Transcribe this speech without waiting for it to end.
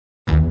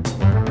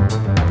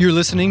You're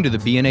listening to the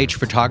B&H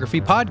Photography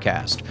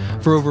Podcast.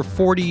 For over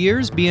 40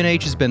 years,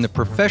 B&H has been the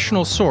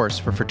professional source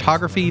for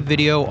photography,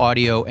 video,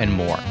 audio, and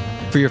more.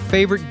 For your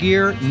favorite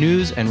gear,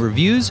 news, and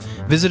reviews,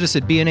 visit us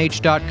at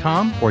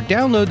bnh.com or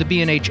download the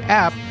B&H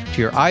app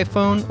to your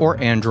iPhone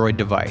or Android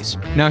device.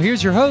 Now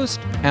here's your host,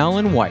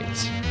 Alan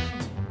Weitz.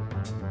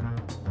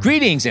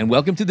 Greetings and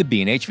welcome to the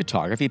B&H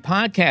Photography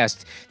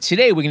Podcast.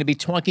 Today we're going to be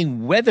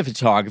talking weather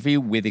photography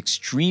with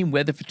extreme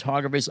weather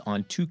photographers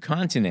on two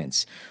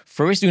continents.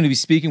 First, we're going to be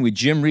speaking with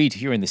Jim Reed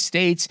here in the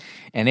States,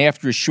 and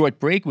after a short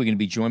break, we're going to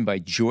be joined by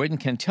Jordan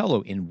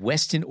Cantello in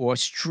Western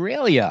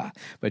Australia.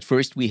 But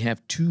first, we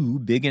have two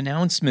big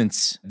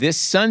announcements. This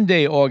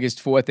Sunday,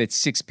 August 4th at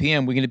 6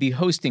 p.m., we're going to be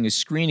hosting a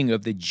screening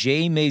of the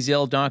Jay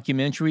Maisel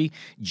documentary,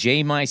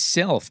 Jay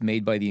Myself,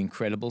 made by the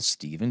incredible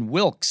Stephen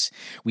Wilkes.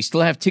 We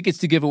still have tickets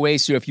to give away,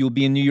 so if you'll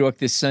be in New York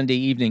this Sunday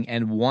evening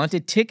and want a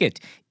ticket,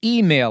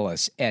 email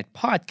us at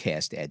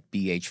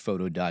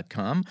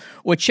podcast@bhphoto.com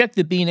or check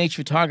the B&H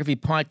Photography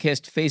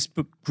Podcast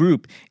Facebook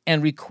group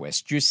and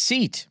request your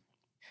seat.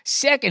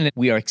 Second,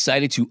 we are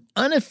excited to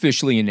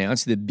unofficially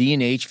announce the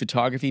B&H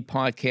Photography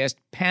Podcast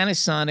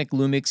Panasonic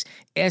Lumix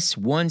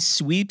S1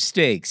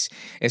 sweepstakes.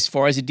 As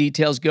far as the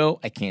details go,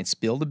 I can't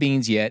spill the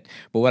beans yet,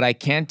 but what I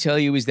can tell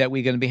you is that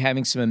we're going to be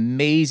having some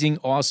amazing,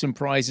 awesome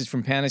prizes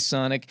from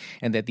Panasonic,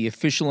 and that the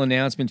official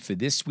announcement for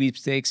this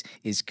sweepstakes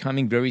is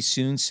coming very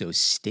soon, so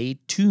stay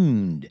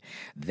tuned.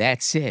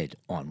 That said,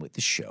 on with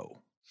the show.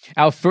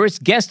 Our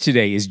first guest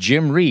today is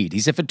Jim Reed.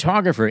 He's a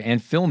photographer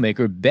and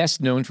filmmaker best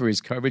known for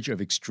his coverage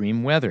of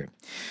extreme weather.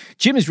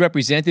 Jim is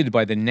represented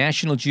by the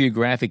National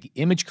Geographic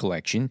Image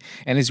Collection,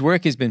 and his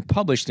work has been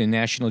published in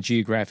National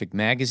Geographic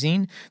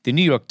Magazine, the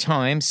New York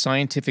Times,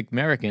 Scientific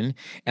American,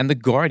 and The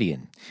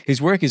Guardian.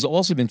 His work has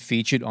also been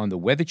featured on the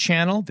Weather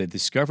Channel, the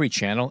Discovery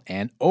Channel,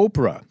 and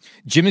Oprah.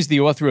 Jim is the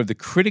author of the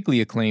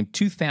critically acclaimed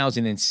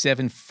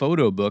 2007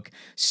 photo book,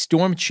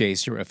 Storm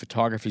Chaser, A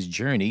Photographer's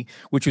Journey,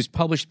 which was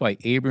published by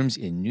Abrams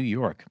in New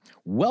York.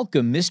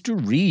 Welcome, Mr.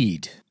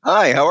 Reed.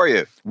 Hi, how are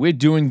you? We're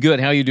doing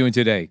good. How are you doing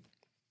today?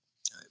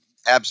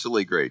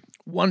 Absolutely great.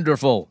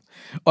 Wonderful.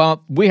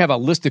 We have a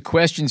list of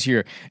questions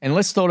here, and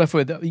let's start off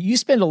with, you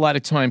spend a lot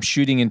of time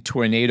shooting in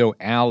Tornado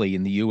Alley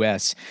in the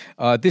U.S.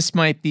 This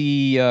might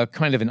be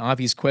kind of an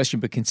obvious question,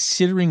 but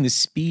considering the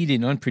speed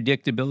and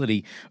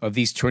unpredictability of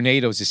these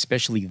tornadoes,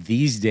 especially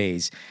these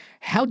days,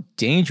 how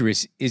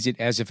dangerous is it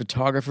as a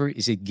photographer?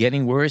 Is it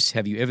getting worse?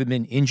 Have you ever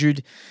been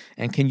injured?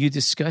 And can you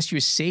discuss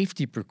your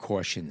safety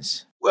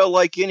precautions? Well,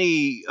 like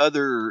any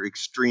other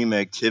extreme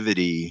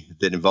activity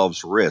that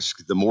involves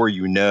risk, the more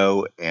you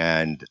know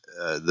and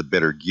the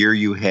better gear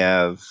you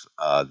have,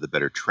 the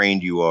better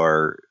trained you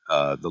are,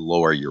 the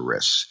lower your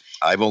risks.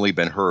 I've only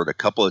been hurt a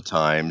couple of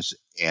times,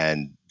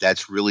 and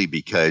that's really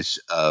because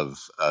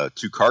of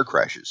two car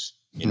crashes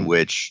in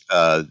which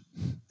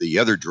the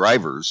other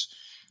drivers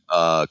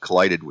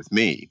collided with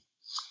me.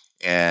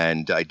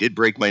 And I did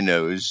break my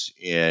nose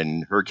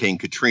in Hurricane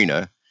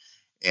Katrina.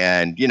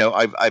 And, you know,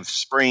 I've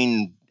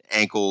sprained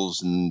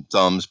ankles and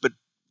thumbs, but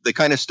the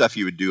kind of stuff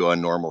you would do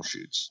on normal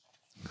shoots.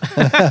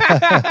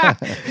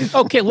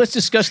 Okay, let's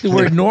discuss the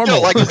word normal.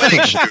 No, like a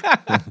wedding shoot.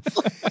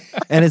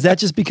 And is that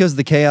just because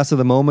the chaos of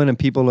the moment and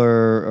people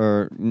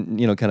are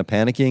kind of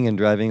panicking and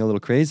driving a little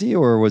crazy?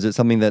 Or was it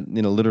something that,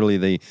 literally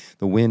the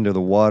wind or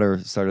the water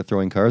started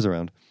throwing cars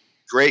around?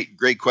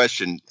 Great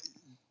question.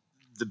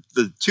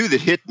 The two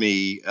that hit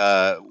me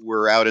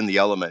were out in the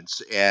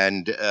elements,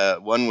 and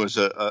one was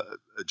a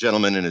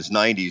gentleman in his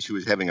 90s who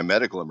was having a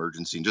medical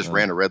emergency and just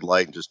ran a red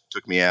light and just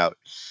took me out.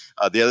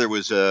 The other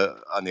was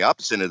on the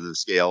opposite end of the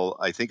scale,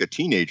 I think a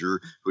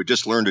teenager who had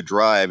just learned to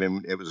drive,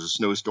 and it was a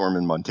snowstorm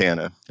in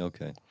Montana.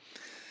 Okay.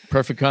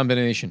 Perfect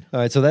combination. All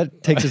right, so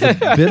that takes us a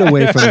bit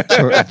away from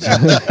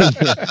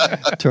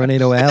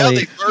Tornado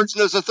Alley.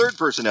 There's a third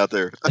person out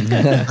there.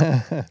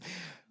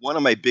 One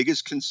of my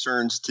biggest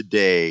concerns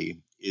today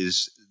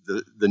is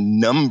the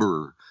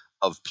number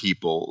of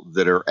people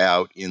that are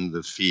out in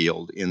the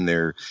field in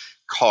their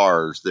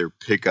cars, their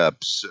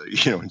pickups,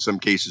 in some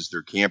cases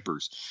their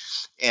campers.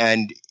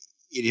 And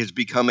it has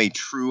become a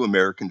true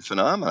American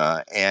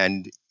phenomena,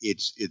 and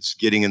it's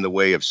getting in the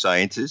way of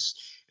scientists,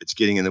 it's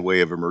getting in the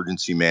way of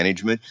emergency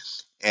management,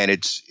 and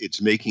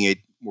it's making it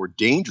more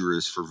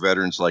dangerous for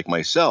veterans like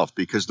myself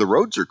because the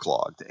roads are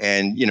clogged.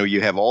 And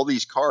you have all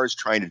these cars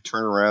trying to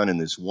turn around in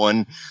this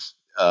one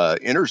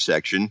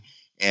intersection.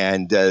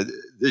 And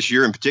this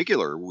year in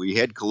particular, we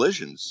had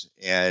collisions,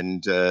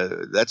 and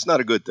that's not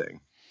a good thing.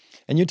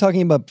 And you're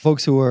talking about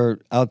folks who are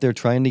out there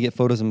trying to get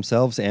photos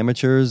themselves,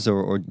 amateurs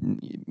or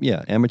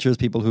amateurs,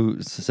 people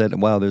who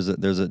said, wow, there's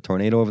a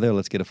tornado over there,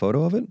 let's get a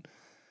photo of it?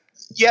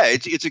 Yeah,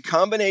 it's a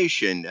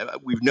combination.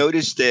 We've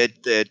noticed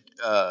that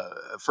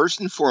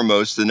first and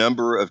foremost, the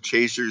number of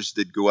chasers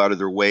that go out of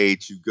their way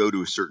to go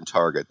to a certain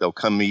target, they'll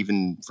come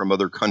even from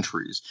other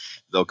countries.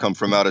 They'll come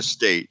from out of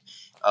state.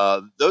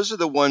 Those are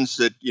the ones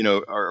that,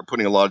 are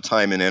putting a lot of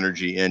time and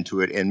energy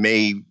into it and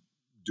may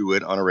do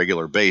it on a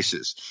regular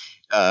basis.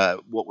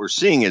 what we're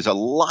seeing is a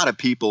lot of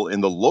people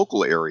in the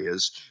local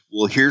areas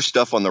will hear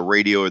stuff on the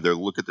radio, or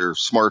they'll look at their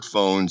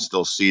smartphones.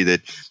 They'll see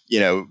that,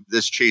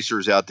 this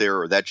chaser's out there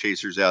or that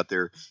chaser's out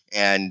there,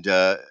 and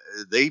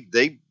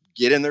they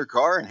get in their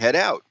car and head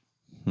out.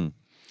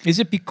 Is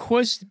it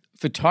because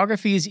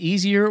photography is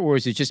easier, or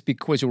is it just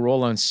because we're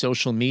all on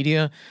social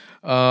media?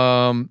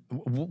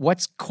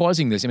 What's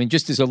causing this? I mean,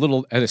 just as a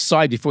little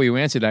aside before you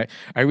answered,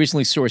 I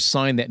recently saw a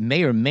sign that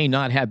may or may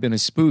not have been a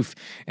spoof,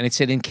 and it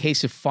said, "In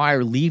case of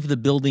fire, leave the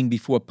building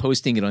before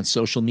posting it on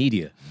social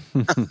media."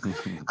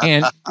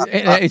 And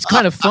it's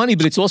kind of funny,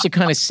 but it's also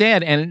kind of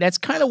sad, and that's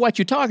kind of what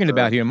you're talking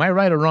about here. Am I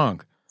right or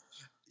wrong?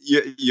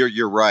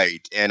 You're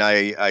right, and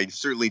I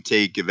certainly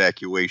take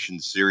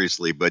evacuations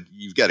seriously, but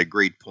you've got a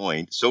great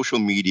point. Social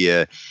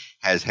media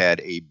has had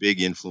a big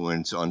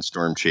influence on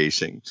storm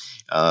chasing.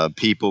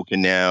 People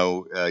can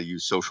now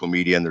use social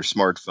media on their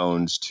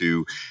smartphones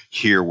to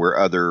hear where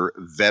other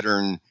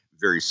veteran,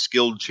 very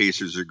skilled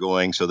chasers are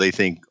going, so they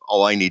think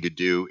all I need to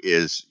do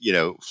is,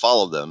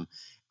 follow them,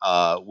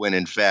 when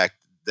in fact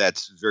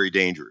that's very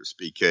dangerous,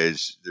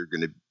 because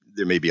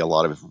there may be a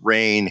lot of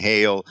rain,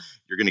 hail,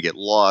 you're going to get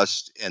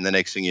lost, and the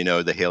next thing you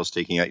know, the hail's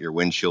taking out your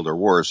windshield, or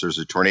worse, there's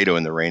a tornado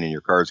in the rain and your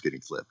car's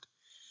getting flipped.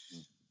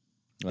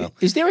 Well,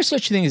 is there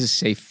such thing as a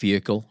safe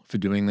vehicle for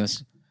doing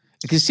this?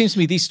 Because it seems to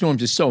me these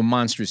storms are so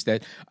monstrous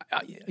that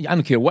I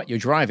don't care what you're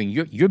driving,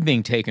 you're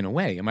being taken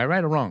away. Am I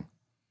right or wrong?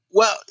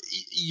 Well,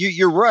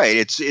 you're right.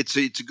 It's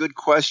a good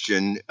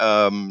question.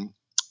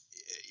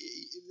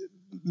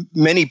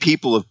 Many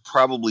people have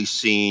probably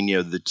seen,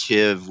 the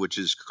TIV, which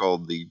is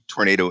called the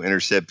Tornado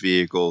Intercept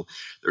Vehicle.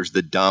 There's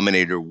the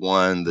Dominator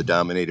 1, the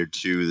Dominator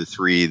 2, the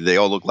 3. They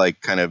all look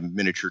like kind of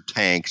miniature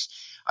tanks.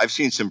 I've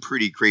seen some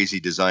pretty crazy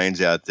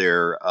designs out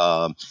there.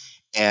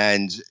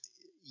 And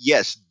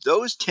yes,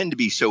 those tend to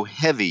be so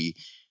heavy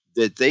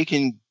that they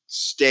can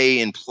stay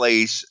in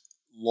place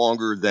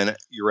longer than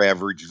your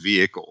average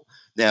vehicle.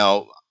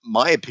 Now,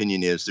 my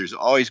opinion is there's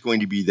always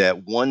going to be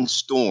that one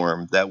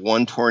storm, that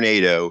one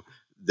tornado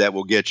that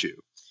will get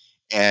you.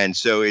 And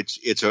so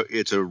it's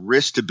a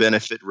risk to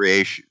benefit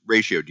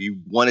ratio. Do you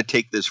want to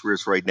take this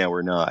risk right now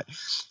or not?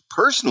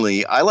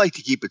 Personally, I like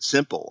to keep it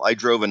simple. I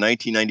drove a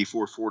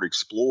 1994 Ford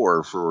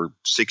Explorer for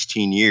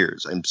 16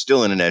 years. I'm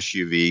still in an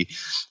SUV,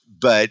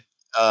 but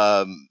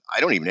I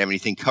don't even have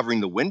anything covering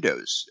the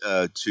windows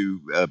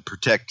to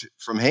protect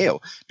from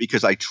hail,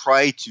 because I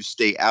try to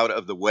stay out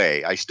of the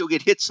way. I still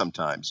get hit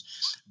sometimes,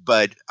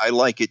 but I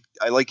like it.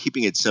 I like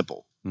keeping it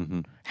simple.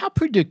 Mm-hmm. How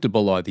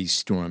predictable are these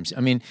storms?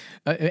 I mean,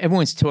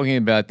 everyone's talking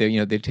about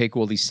they take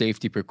all these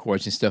safety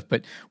precautions and stuff,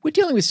 but we're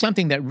dealing with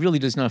something that really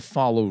does not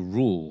follow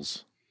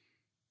rules.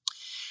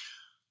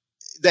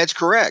 That's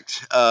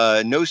correct.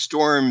 No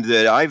storm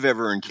that I've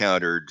ever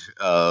encountered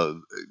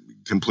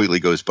completely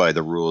goes by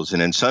the rules.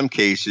 And in some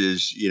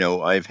cases,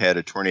 I've had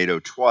a tornado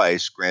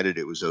twice. Granted,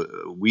 it was a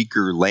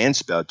weaker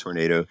landspout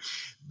tornado,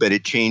 but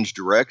it changed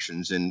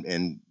directions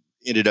and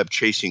ended up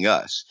chasing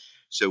us.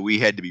 So we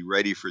had to be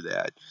ready for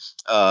that.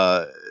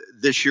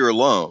 This year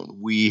alone,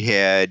 we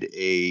had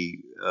a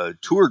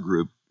tour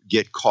group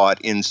get caught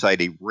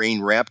inside a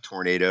rain-wrapped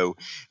tornado,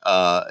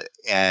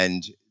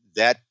 and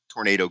that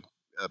tornado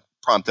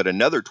prompted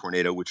another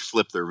tornado, which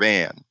flipped their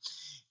van.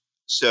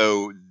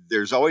 So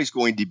there's always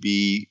going to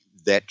be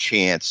that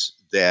chance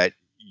that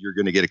you're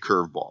going to get a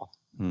curveball.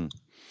 And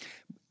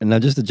now,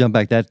 just to jump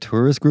back, that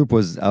tourist group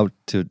was out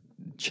to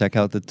check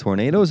out the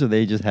tornadoes, or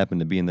they just happened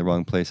to be in the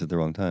wrong place at the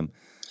wrong time?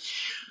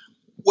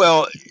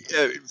 Well,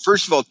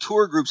 first of all,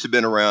 tour groups have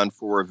been around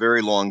for a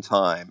very long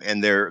time,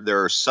 and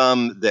there are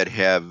some that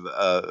have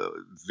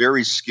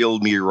very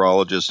skilled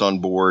meteorologists on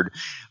board,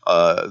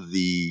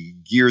 the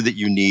gear that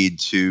you need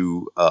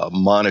to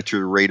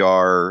monitor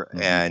radar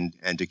and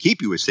to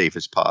keep you as safe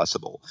as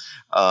possible.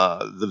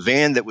 The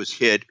van that was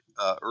hit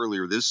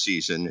earlier this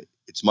season,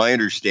 it's my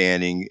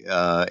understanding,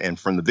 and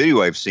from the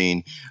video I've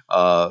seen,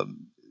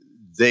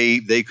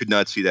 they could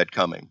not see that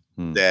coming,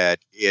 that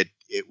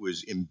it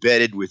was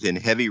embedded within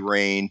heavy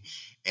rain,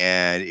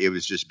 and it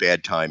was just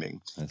bad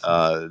timing.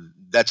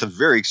 That's a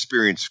very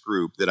experienced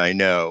group that I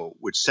know,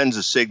 which sends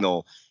a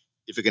signal.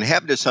 If it can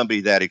happen to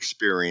somebody that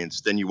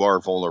experienced, then you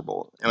are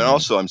vulnerable. And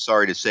also, I'm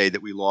sorry to say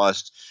that we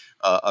lost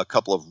a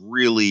couple of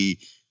really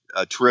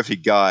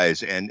terrific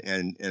guys and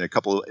a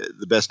couple of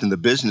the best in the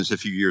business a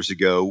few years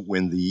ago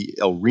when the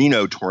El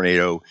Reno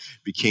tornado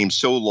became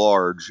so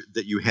large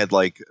that you had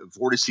like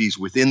vortices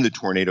within the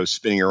tornado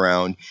spinning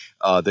around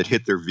that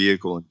hit their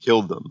vehicle and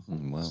killed them.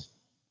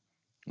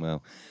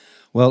 Wow.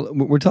 Well,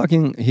 we're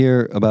talking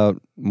here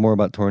more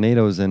about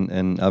tornadoes,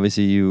 and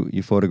obviously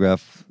you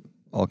photograph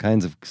all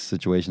kinds of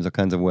situations, all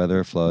kinds of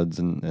weather, floods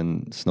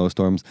and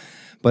snowstorms.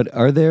 But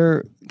are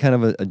there kind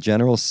of a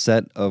general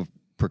set of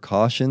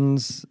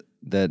precautions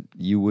that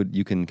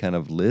you can kind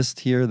of list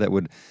here that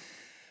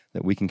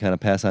we can kind of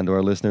pass on to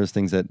our listeners,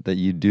 things that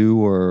you do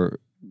or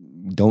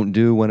don't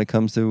do when it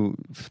comes to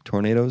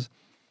tornadoes?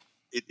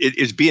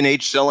 Is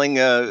B&H selling,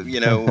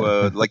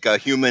 like a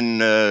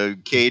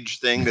human cage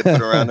thing to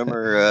put around them,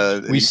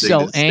 or we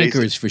sell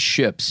anchors for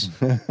ships.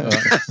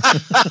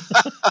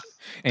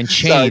 And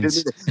Sorry,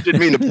 chains. didn't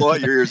mean to pull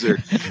out your ears there.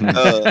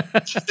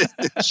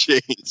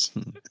 Chains.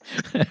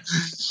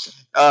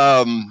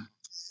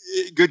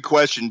 Good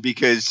question,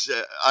 because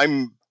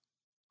I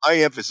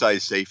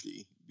emphasize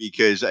safety,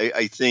 because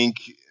I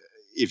think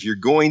if you're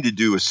going to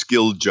do a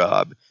skilled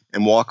job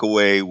and walk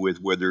away with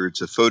whether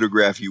it's a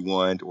photograph you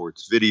want, or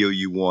it's video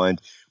you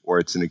want, or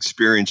it's an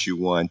experience you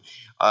want,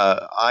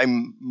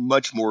 I'm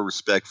much more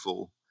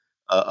respectful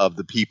of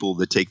the people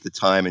that take the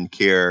time and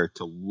care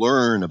to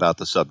learn about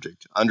the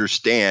subject,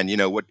 understand,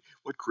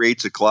 what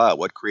creates a cloud,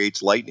 what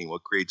creates lightning,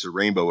 what creates a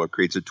rainbow, what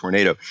creates a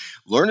tornado.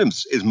 Learn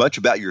as much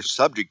about your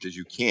subject as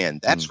you can.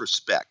 That's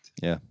respect.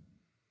 Yeah.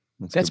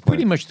 That's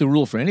pretty much the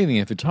rule for anything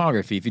in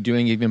photography. If you're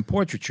doing even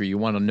portraiture, you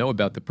want to know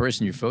about the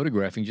person you're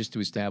photographing just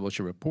to establish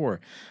a rapport.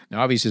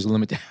 Now, obviously, there's a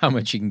limit to how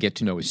much you can get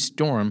to know a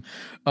storm.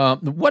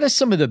 What are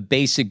some of the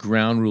basic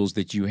ground rules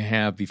that you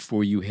have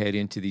before you head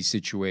into these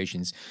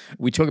situations?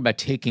 We talk about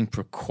taking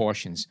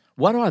precautions.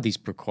 What are these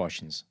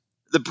precautions?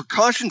 The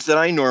precautions that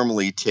I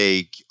normally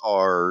take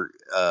are,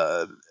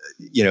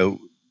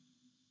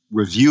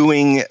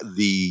 reviewing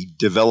the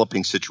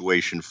developing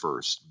situation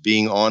first,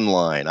 being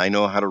online. I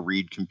know how to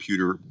read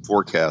computer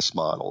forecast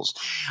models.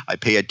 I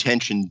pay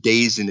attention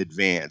days in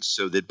advance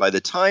so that by the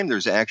time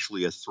there's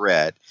actually a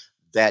threat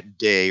that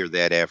day or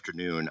that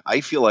afternoon, I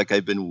feel like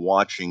I've been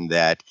watching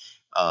that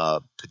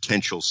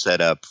potential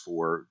setup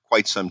for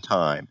quite some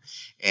time.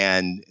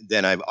 And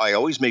then I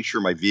always make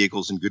sure my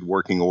vehicle's in good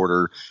working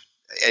order.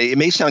 It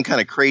may sound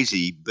kind of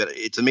crazy, but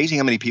it's amazing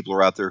how many people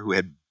are out there who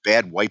had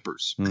bad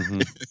wipers.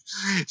 Mm-hmm.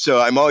 So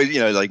I'm always,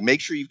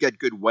 make sure you've got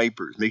good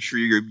wipers. Make sure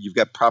you've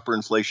got proper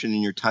inflation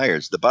in your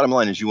tires. The bottom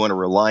line is you want a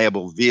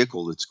reliable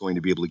vehicle that's going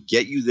to be able to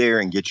get you there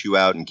and get you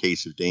out in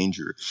case of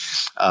danger.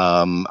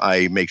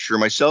 I make sure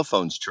my cell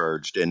phone's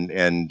charged and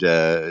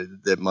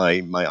that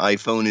my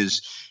iPhone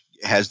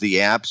has the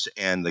apps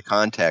and the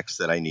contacts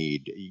that I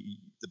need.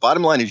 The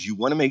bottom line is you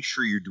want to make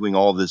sure you're doing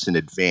all of this in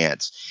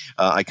advance.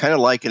 I kind of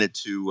liken it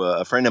to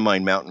a friend of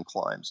mine mountain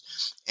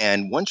climbs.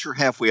 And once you're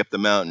halfway up the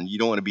mountain, you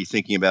don't want to be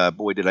thinking about,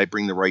 boy, did I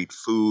bring the right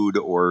food,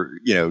 or,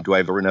 do I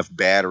have enough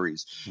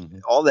batteries? Mm-hmm.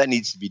 All that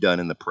needs to be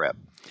done in the prep.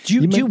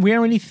 Do you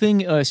wear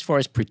anything as far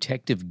as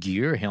protective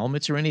gear,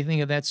 helmets or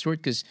anything of that sort?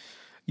 Because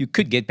you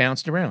could get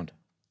bounced around.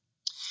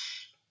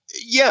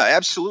 Yeah,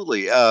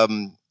 absolutely.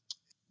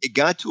 It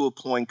got to a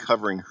point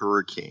covering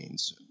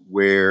hurricanes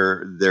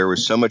where there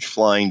was so much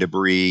flying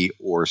debris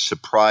or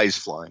surprise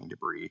flying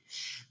debris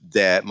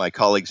that my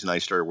colleagues and I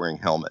started wearing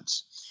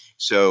helmets.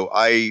 So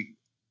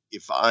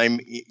if I'm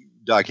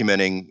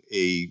documenting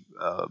a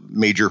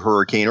major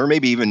hurricane or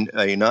maybe even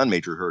a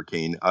non-major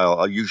hurricane,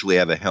 I'll usually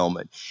have a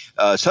helmet.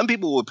 Some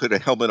people will put a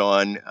helmet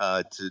on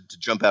to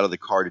jump out of the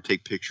car to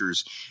take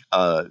pictures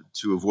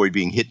to avoid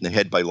being hit in the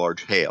head by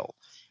large hail.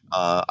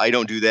 I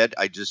don't do that.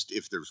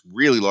 If there's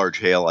really large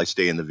hail, I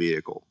stay in the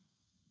vehicle.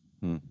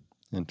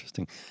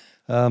 Interesting.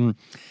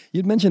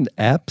 You'd mentioned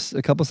apps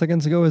a couple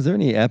seconds ago. Is there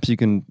any apps you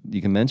can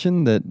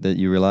mention that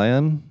you rely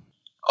on?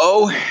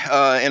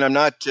 And I'm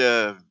not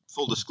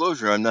full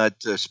disclosure. I'm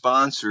not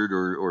sponsored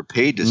or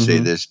paid to say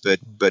this, but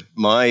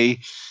my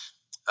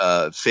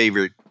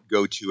favorite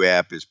go-to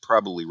app is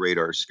probably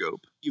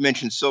RadarScope. You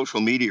mentioned social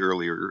media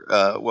earlier.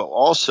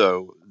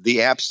 Also the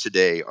apps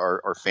today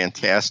are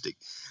fantastic.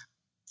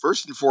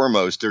 First and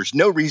foremost, there's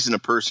no reason a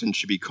person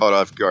should be caught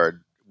off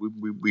guard.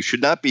 We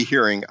should not be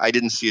hearing, I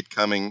didn't see it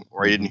coming,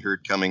 or I didn't hear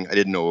it coming, I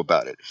didn't know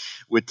about it.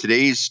 With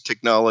today's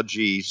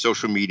technology,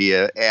 social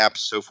media, apps,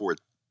 so forth,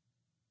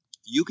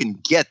 you can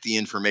get the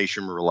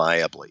information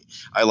reliably.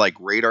 I like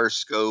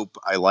RadarScope.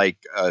 I like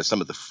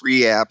some of the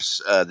free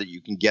apps that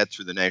you can get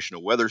through the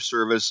National Weather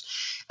Service.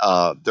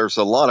 There's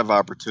a lot of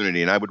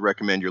opportunity, and I would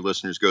recommend your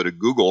listeners go to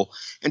Google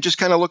and just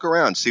kind of look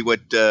around, see what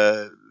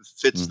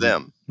fits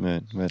them.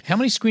 Right. How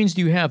many screens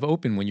do you have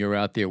open when you're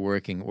out there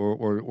working,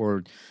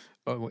 or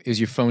is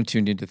your phone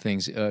tuned into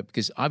things?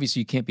 Because obviously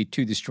you can't be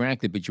too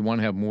distracted, but you want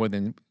to have more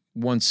than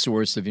one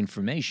source of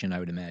information, I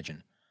would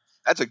imagine.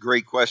 That's a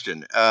great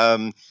question.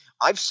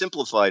 I've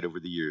simplified over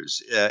the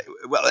years.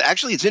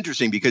 Actually, it's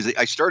interesting because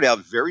I started out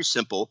very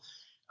simple.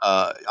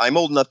 I'm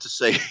old enough to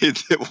say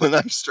that when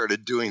I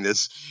started doing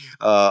this,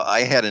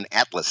 I had an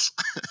atlas.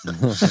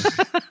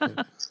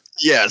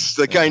 Yes,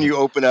 the kind you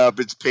open up,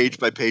 it's page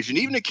by page, and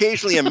even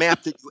occasionally a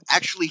map that you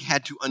actually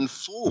had to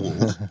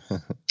unfold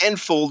and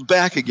fold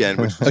back again.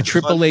 Which was a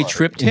AAA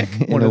triptych?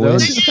 One of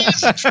those?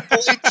 Yes, a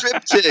AAA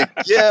triptych.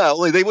 Yeah,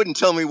 only they wouldn't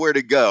tell me where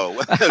to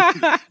go.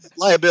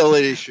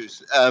 Liability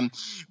issues. I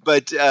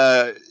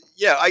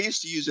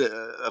used to use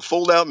a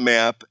fold-out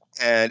map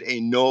and a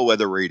NOAA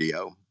weather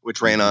radio,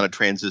 which ran on a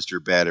transistor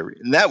battery,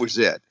 and that was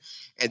it.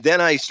 And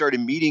then I started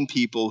meeting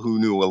people who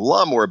knew a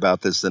lot more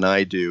about this than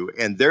I do,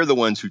 and they're the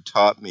ones who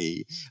taught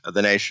me.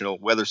 The National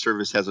Weather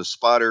Service has a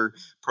spotter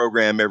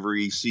program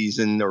every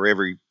season or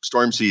every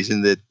storm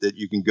season that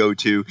you can go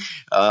to.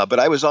 But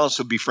I was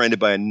also befriended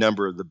by a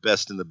number of the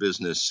best in the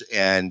business,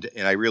 and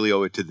I really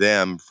owe it to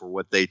them for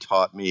what they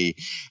taught me.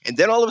 And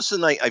then all of a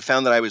sudden I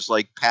found that I was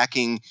like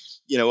packing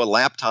a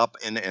laptop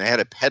and I had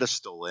a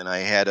pedestal and I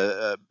had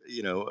a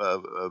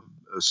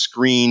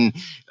screen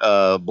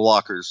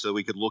blocker so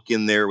we could look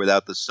in there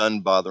without the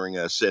sun bothering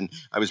us. And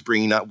I was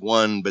bringing not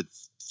one, but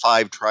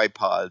 5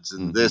 tripods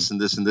and this and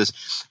this and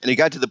this. And it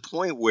got to the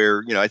point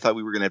where, I thought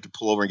we were going to have to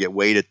pull over and get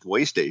weighed at the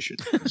weigh station.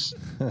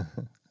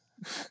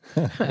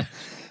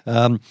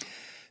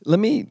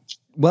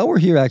 While we're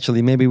here,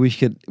 actually, maybe we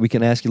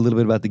can ask you a little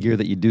bit about the gear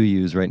that you do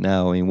use right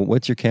now. I mean,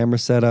 what's your camera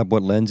setup?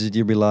 What lenses do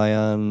you rely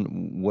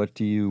on? What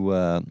do you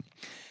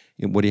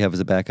have as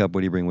a backup?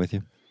 What do you bring with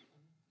you?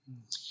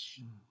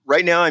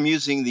 Right now, I'm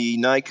using the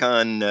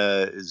Nikon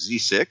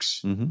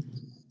Z6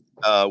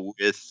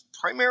 with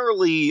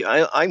primarily.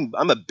 I'm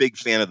a big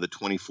fan of the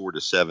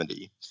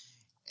 24-70,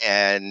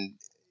 and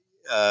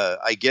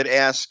I get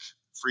asked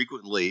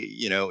frequently,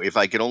 if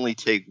I could only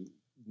take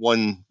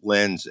one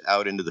lens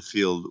out into the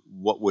field,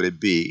 what would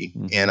it be?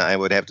 And I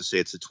would have to say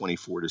it's a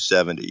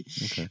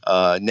 24-70.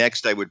 Okay.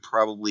 Next, I would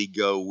probably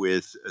go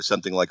with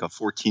something like a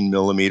 14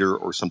 millimeter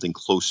or something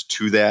close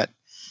to that.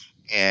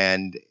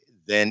 And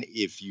then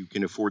if you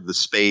can afford the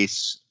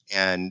space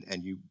and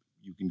you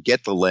can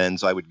get the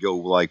lens, I would go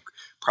like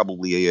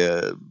probably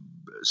a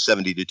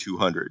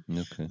 70-200.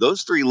 Okay.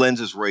 Those 3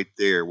 lenses right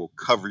there will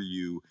cover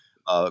you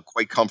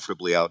quite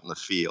comfortably out in the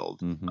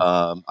field.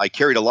 I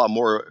carried a lot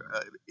more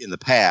in the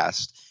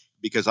past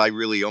because I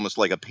really almost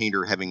like a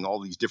painter having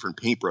all these different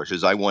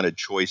paintbrushes. I wanted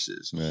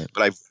choices,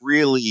 but I've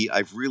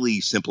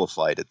really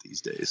simplified it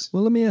these days.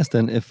 Well, let me ask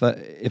then, if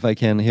I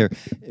can here.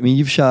 I mean,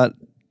 you've shot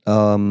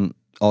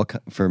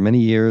for many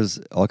years,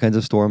 all kinds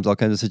of storms, all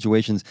kinds of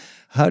situations.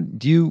 How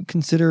do you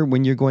consider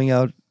when you're going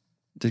out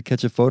to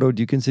catch a photo?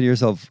 Do you consider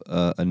yourself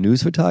a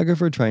news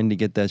photographer trying to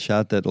get that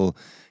shot that'll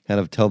kind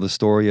of tell the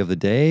story of the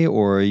day,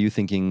 or are you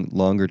thinking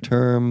longer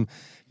term?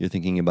 You're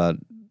thinking about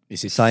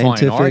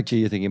scientific? Fine art? Are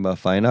you thinking about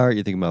fine art?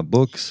 You're thinking about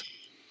books?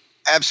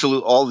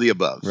 Absolutely, all of the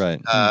above. Right.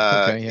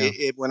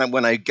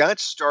 When I got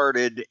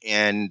started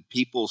and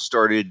people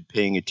started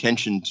paying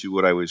attention to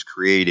what I was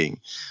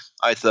creating,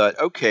 I thought,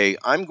 okay,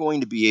 I'm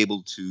going to be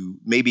able to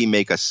maybe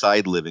make a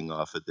side living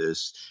off of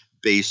this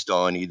based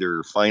on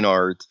either fine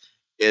art,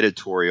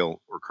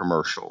 editorial, or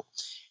commercial.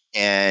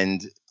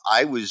 And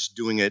I was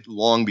doing it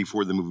long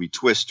before the movie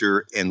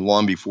Twister and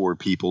long before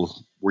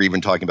people were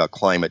even talking about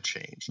climate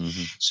change.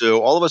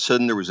 So all of a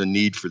sudden there was a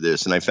need for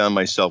this. And I found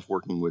myself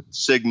working with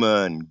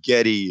Sigma and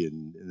Getty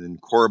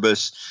and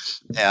Corbis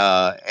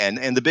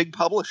and the big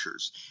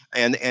publishers.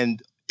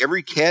 And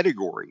every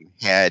category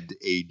had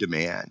a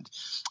demand.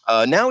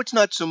 Now it's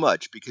not so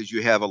much because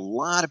you have a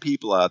lot of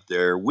people out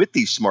there with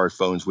these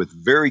smartphones with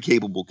very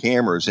capable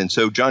cameras. And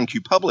so John Q.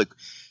 Public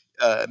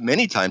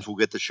many times will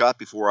get the shot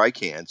before I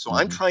can. So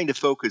I'm trying to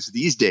focus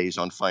these days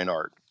on fine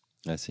art.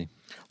 I see.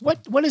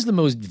 What is the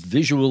most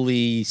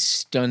visually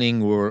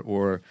stunning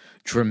or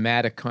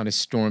dramatic kind of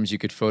storms you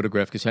could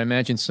photograph? Because I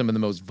imagine some of the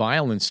most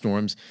violent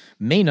storms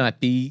may not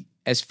be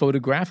as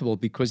photographable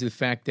because of the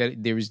fact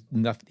that there is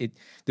nothing.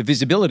 The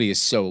visibility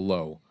is so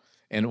low,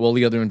 and all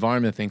the other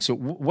environment things. So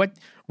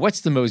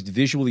what's the most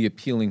visually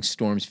appealing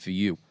storms for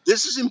you?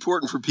 This is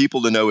important for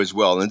people to know as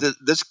well, and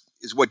this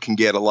is what can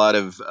get a lot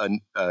of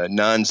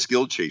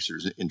non-skilled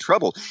chasers in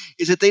trouble,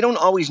 is that they don't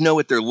always know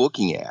what they're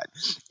looking at.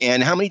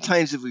 And how many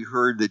times have we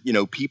heard that,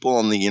 people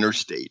on the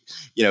interstate,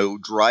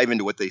 drive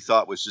into what they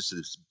thought was just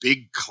this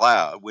big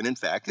cloud, when in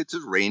fact it's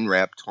a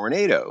rain-wrapped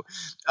tornado.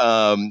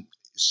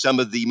 Some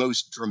of the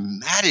most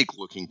dramatic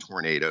looking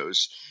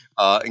tornadoes,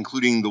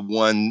 including the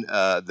one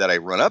that I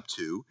run up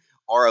to,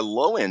 are a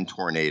low-end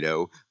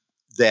tornado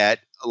that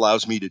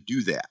allows me to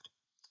do that.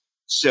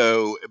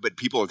 So, but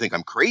people think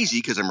I'm crazy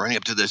because I'm running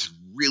up to this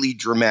really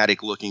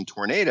dramatic looking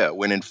tornado,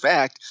 when in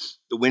fact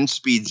the wind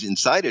speeds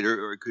inside it,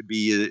 or it could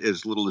be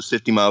as little as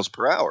 50 miles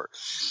per hour.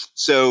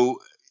 So,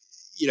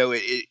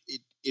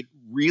 it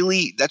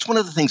really, that's one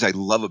of the things I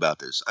love about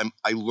this.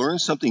 I learn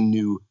something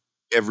new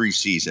every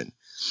season.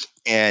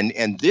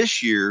 And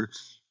this year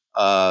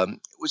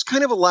was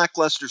kind of a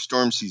lackluster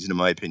storm season, in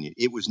my opinion.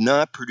 It was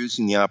not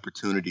producing the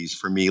opportunities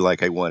for me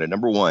like I wanted.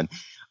 Number one,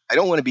 I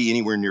don't want to be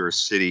anywhere near a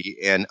city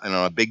and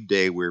on a big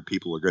day where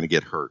people are going to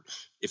get hurt.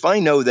 If I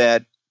know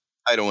that,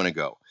 I don't want to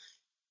go.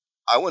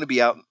 I want to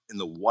be out in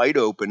the wide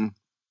open,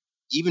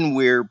 even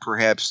where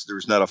perhaps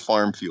there's not a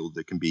farm field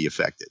that can be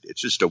affected.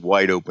 It's just a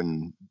wide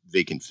open,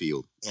 vacant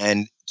field.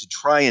 And to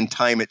try and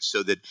time it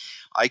so that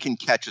I can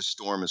catch a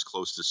storm as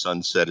close to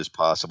sunset as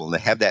possible and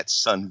to have that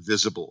sun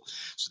visible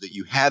so that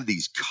you have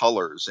these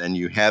colors and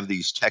you have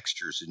these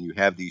textures and you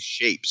have these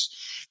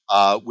shapes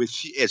with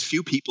as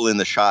few people in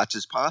the shots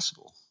as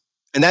possible.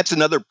 And that's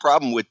another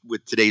problem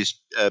with today's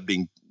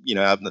being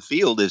out in the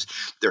field, is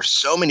there's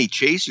so many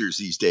chasers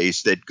these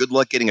days that good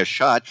luck getting a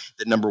shot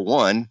that, number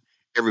one,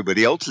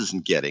 everybody else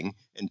isn't getting,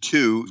 and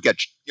two, you've got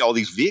all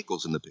these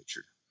vehicles in the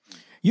picture.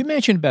 You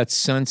mentioned about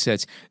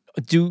sunsets.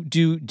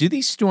 Do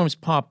these storms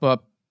pop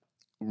up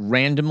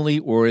randomly,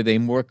 or are they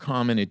more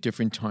common at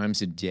different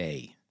times of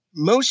day?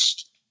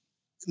 Most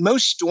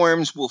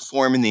storms will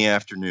form in the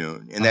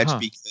afternoon, and that's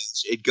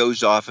because it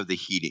goes off of the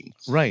heating.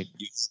 Right.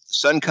 The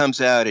sun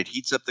comes out, it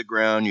heats up the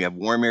ground, you have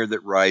warm air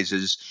that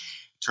rises.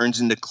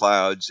 turns into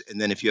clouds, and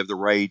then if you have the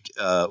right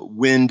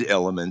wind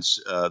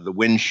elements, the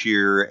wind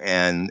shear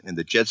and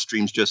the jet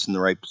streams just in the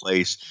right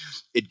place,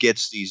 it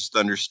gets these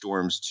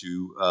thunderstorms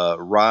to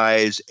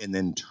rise and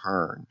then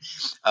turn.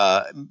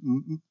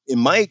 In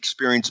my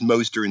experience,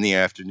 most during the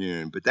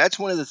afternoon. But that's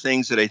one of the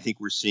things that I think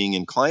we're seeing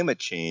in climate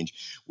change.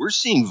 We're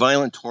seeing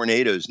violent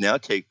tornadoes now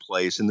take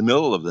place in the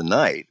middle of the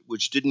night,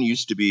 which didn't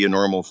used to be a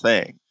normal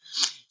thing.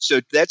 So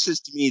that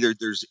says to me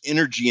there's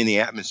energy in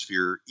the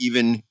atmosphere,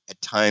 even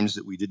at times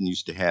that we didn't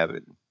used to have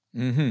it.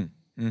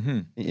 Mm-hmm. Mm-hmm.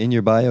 In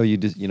your bio, you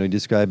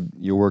describe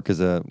your work as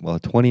a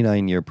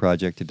 29-year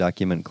project to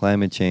document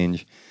climate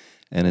change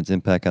and its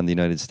impact on the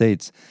United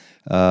States.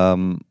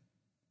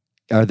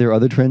 Are there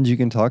other trends you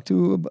can talk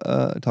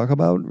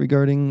about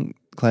regarding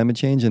climate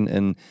change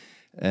and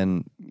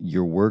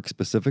your work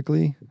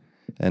specifically?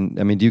 And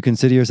I mean, do you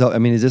consider yourself? I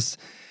mean, is this?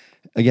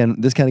 Again,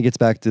 this kind of gets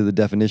back to the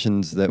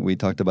definitions that we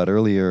talked about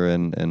earlier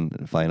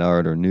and fine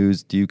art or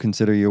news. Do you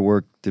consider your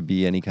work to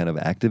be any kind of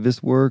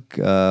activist work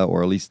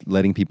or at least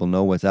letting people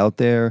know what's out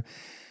there?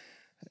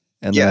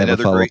 And then I have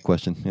a follow-up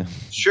question. Yeah.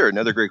 Sure,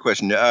 another great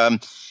question. I'm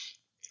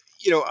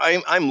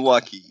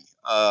lucky.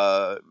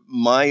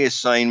 My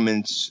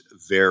assignments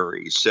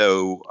vary.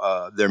 So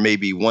there may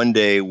be one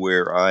day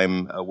where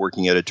I'm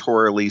working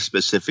editorially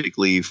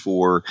specifically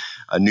for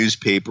a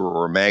newspaper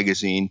or a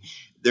magazine.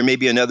 There may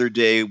be another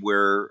day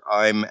where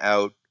I'm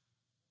out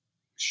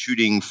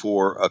shooting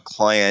for a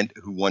client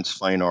who wants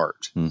fine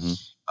art.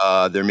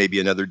 Mm-hmm. There may be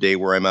another day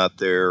where I'm out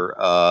there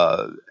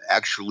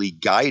actually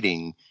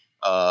guiding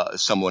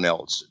someone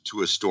else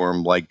to a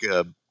storm, like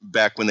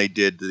back when they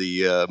did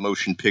the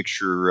motion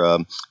picture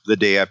The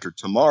Day After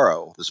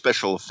Tomorrow. The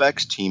special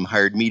effects team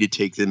hired me to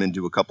take them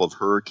into a couple of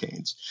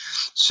hurricanes.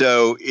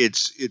 So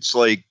it's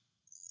like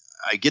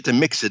I get to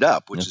mix it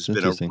up, which has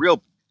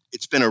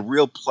been a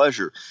real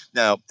pleasure.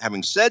 Now,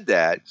 having said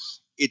that,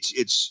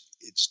 it's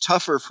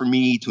tougher for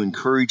me to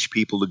encourage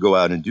people to go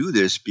out and do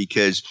this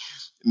because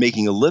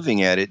making a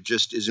living at it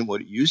just isn't what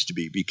it used to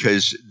be.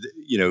 Because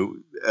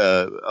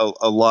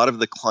a lot of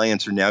the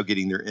clients are now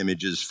getting their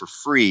images for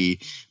free,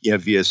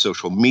 via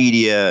social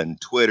media and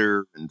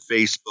Twitter and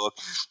Facebook,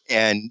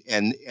 and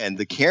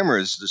the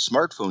cameras, the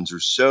smartphones are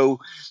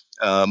so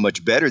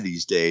much better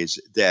these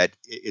days that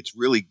it's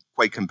really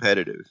quite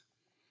competitive.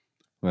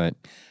 Right.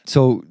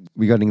 So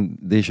regarding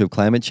the issue of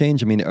climate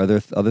change, I mean, are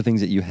there other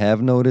things that you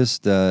have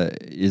noticed?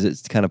 Is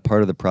it kind of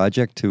part of the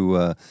project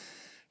to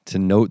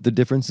note the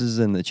differences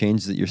and the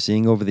changes that you're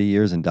seeing over the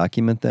years and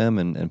document them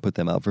and put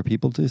them out for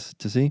people to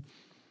see?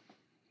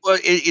 Well,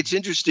 it's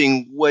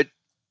interesting. What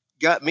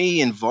got me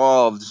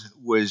involved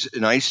was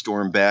an ice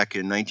storm back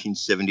in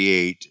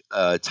 1978,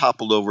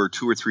 toppled over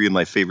 2 or 3 of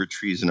my favorite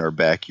trees in our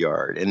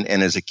backyard. And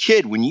as a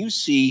kid, when you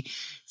see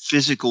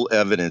physical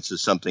evidence of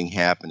something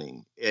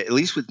happening, at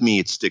least with me,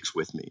 it sticks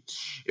with me.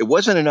 It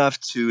wasn't enough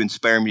to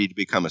inspire me to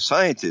become a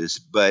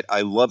scientist, but I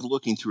loved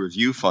looking through a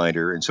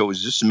viewfinder. And so it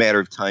was just a matter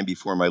of time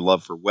before my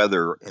love for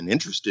weather and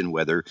interest in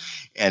weather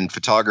and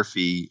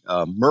photography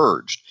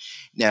merged.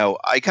 Now,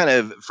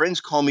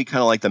 friends call me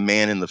kind of like the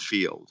man in the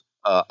field.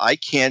 I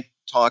can't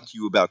talk to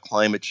you about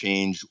climate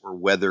change or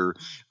weather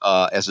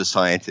as a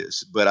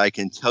scientist, but I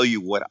can tell you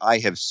what I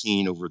have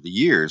seen over the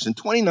years. And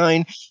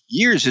 29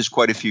 years is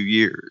quite a few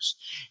years.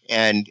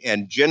 And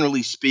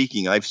generally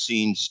speaking, I've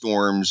seen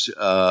storms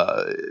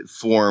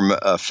form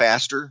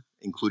faster,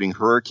 including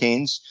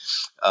hurricanes.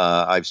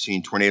 I've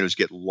seen tornadoes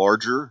get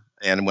larger.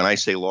 And when I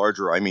say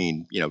larger, I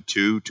mean,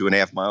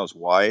 2.5 miles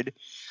wide.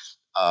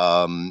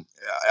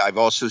 I've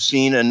also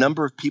seen a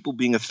number of people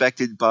being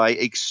affected by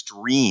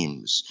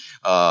extremes.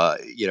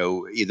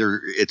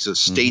 Either it's a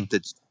state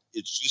that's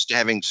it's used to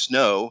having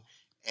snow,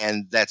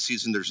 and that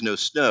season there's no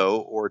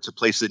snow, or it's a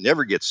place that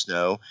never gets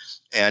snow,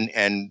 and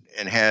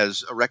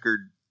has a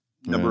record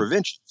number of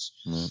inches.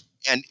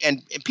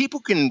 And people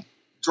can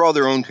draw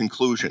their own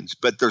conclusions,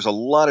 but there's a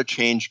lot of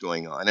change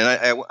going on. And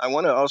I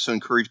want to also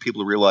encourage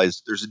people to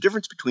realize there's a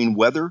difference between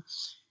weather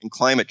and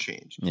climate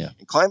change. Yeah.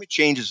 And climate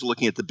change is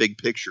looking at the big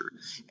picture.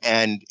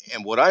 And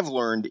what I've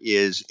learned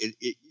is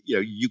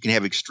you can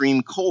have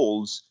extreme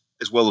colds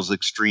as well as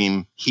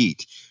extreme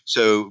heat.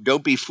 So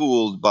don't be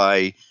fooled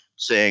by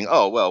saying,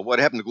 oh, well, what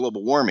happened to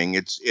global warming?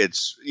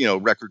 It's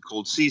record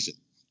cold season.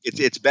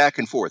 It's back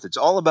and forth. It's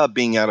all about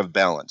being out of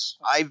balance.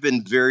 I've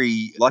been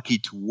very lucky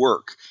to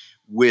work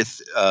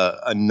with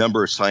a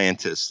number of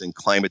scientists and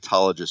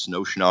climatologists and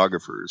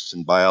oceanographers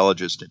and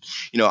biologists.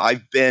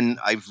 And,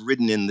 I've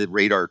ridden in the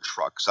radar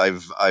trucks.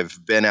 I've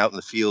been out in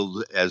the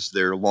field as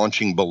they're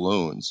launching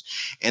balloons.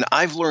 And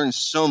I've learned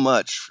so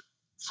much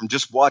from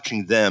just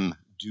watching them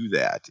do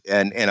that.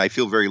 And I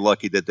feel very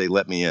lucky that they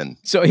let me in.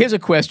 So here's a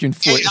question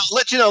for you. I'll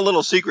let you know a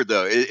little secret,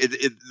 though.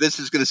 This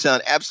is going to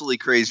sound absolutely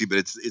crazy, but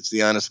it's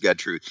the honest to God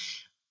truth.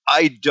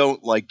 I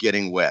don't like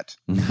getting wet.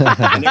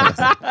 I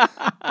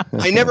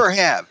never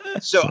have.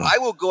 So I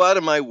will go out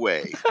of my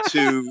way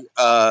to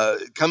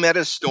come at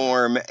a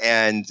storm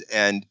and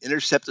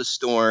intercept a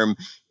storm,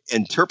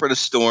 interpret a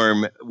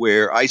storm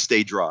where I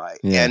stay dry.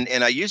 Yeah.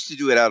 And I used to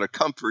do it out of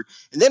comfort.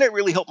 And then it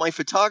really helped my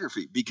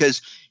photography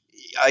because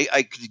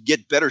I could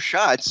get better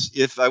shots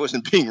if I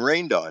wasn't being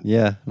rained on.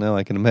 Yeah, no,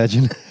 I can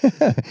imagine.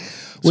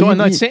 So on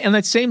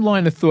that same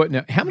line of thought,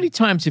 now, how many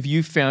times have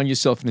you found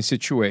yourself in a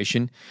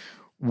situation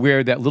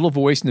where that little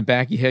voice in the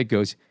back of your head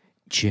goes,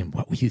 Jim,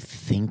 what were you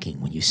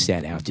thinking when you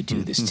set out to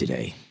do this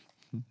today?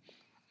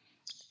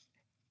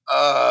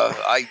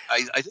 I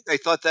think I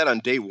thought that on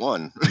day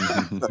one.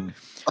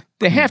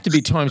 There have to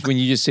be times when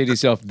you just say to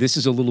yourself, this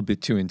is a little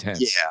bit too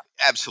intense. Yeah,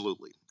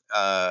 absolutely.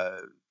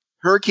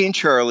 Hurricane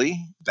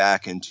Charlie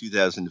back in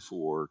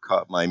 2004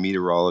 caught my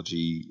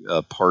meteorology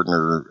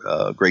partner,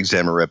 Greg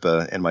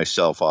Zamarripa, and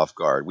myself off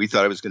guard. We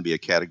thought it was going to be a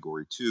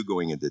Category 2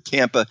 going into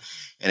Tampa,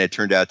 and it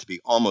turned out to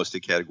be almost a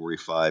Category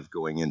 5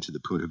 going into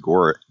the Punta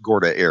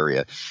Gorda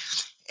area.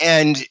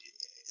 And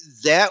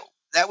that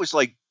was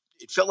like,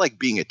 it felt like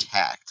being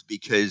attacked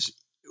because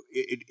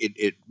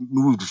it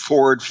moved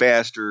forward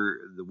faster.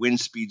 The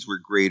wind speeds were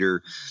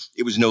greater.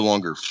 It was no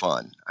longer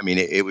fun. I mean,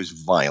 it was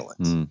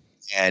violent.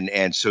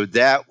 And so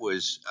that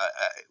was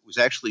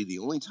actually the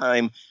only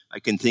time I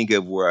can think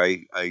of where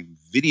I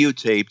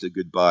videotaped a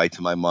goodbye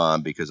to my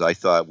mom, because I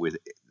thought with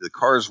the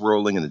cars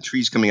rolling and the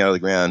trees coming out of the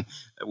ground,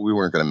 we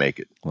weren't going to make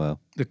it. Wow.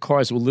 The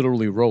cars were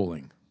literally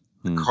rolling.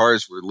 The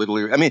cars were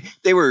literally, I mean,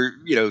 they were,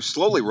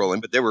 slowly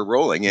rolling, but they were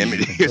rolling. I mean,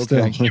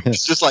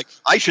 it's just like,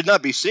 I should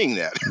not be seeing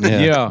that.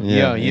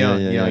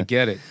 Yeah, I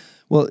get it.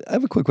 Well, I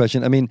have a quick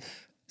question. I mean,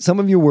 some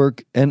of your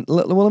work, and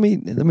let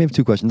me have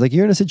two questions. Like,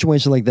 you're in a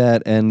situation like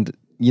that, and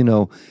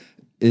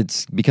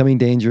it's becoming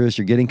dangerous.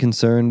 You're getting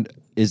concerned.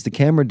 Is the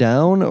camera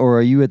down, or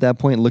are you at that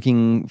point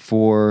looking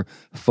for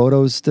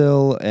photos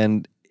still?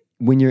 And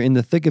when you're in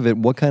the thick of it,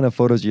 what kind of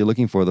photos are you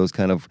looking for? Those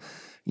kind of,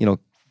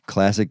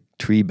 classic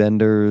tree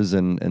benders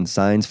and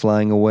signs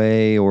flying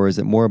away, or is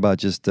it more about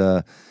just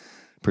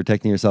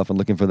protecting yourself and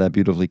looking for that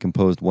beautifully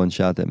composed one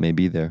shot that may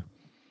be there?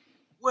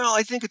 Well,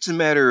 I think it's a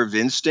matter of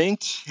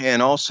instinct,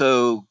 and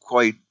also,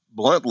 quite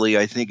bluntly,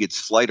 I think it's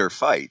flight or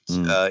fight.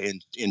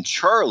 In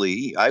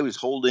Charlie, I was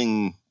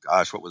holding,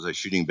 what was I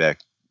shooting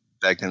back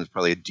then? It was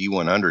probably a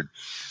D100.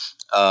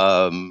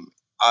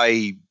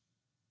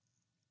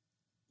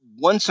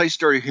 Once I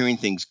started hearing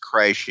things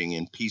crashing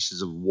and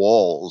pieces of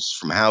walls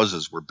from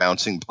houses were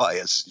bouncing by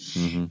us,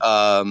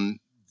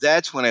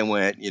 that's when I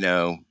went,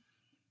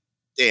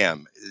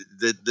 damn,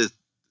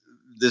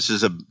 this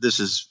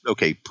is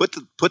okay.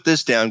 Put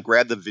this down.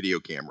 Grab the video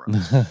camera,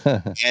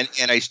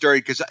 and I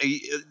started, because I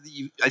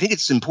think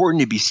it's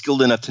important to be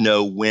skilled enough to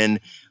know when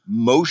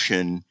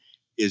motion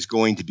is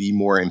going to be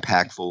more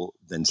impactful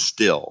than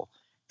still,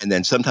 and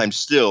then sometimes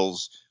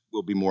stills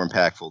will be more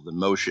impactful than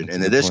motion. That's,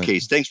 and in this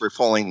case, things were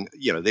falling.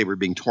 They were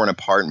being torn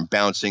apart and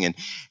bouncing, and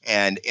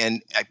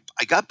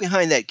I got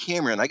behind that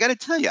camera, and I got to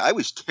tell you, I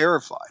was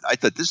terrified. I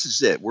thought, this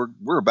is it.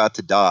 We're about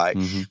to die,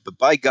 but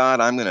by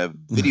God, I'm going to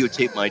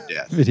videotape my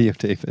death.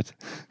 Videotape it.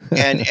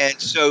 and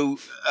so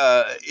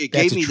it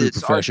gave me this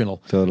professional.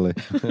 Totally.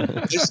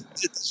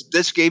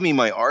 this gave me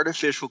my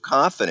artificial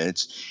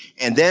confidence,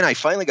 and then I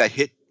finally got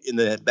hit in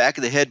the back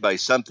of the head by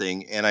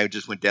something, and I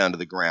just went down to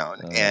the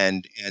ground,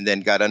 and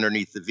then got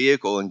underneath the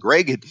vehicle, and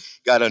Greg had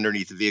got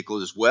underneath the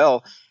vehicle as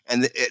well,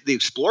 and the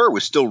Explorer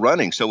was still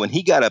running. So when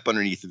he got up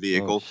underneath the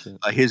vehicle,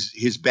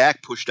 his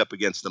back pushed up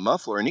against the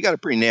muffler, and he got a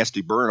pretty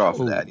nasty burn off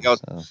of that.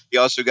 He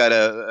also got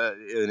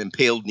an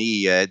impaled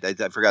knee. I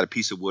forgot a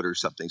piece of wood or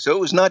something. So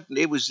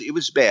it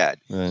was bad,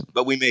 right.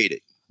 But we made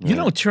it. You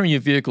don't turn your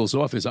vehicles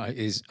off,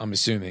 I'm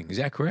assuming. Is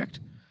that correct?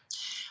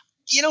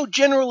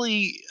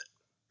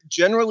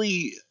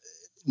 Generally,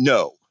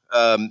 no.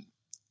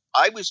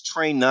 I was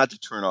trained not to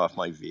turn off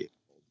my vehicle,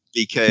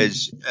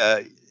 because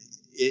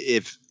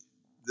if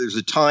there's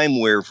a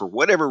time where, for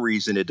whatever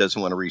reason, it doesn't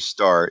want to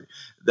restart,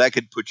 that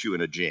could put you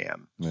in a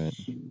jam. Right.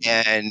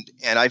 And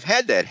I've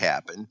had that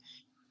happen.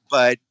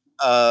 But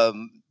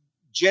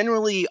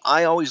generally,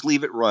 I always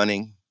leave it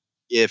running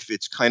if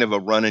it's kind of a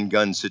run and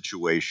gun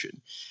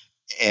situation.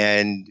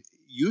 And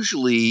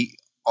usually,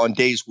 on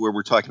days where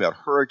we're talking about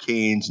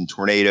hurricanes and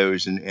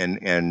tornadoes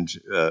and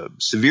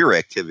severe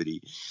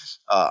activity,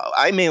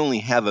 I may only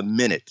have a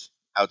minute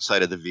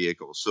outside of the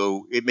vehicle.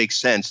 So it makes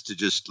sense to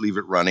just leave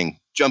it running,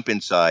 jump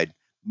inside,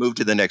 move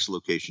to the next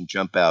location,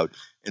 jump out,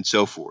 and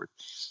so forth.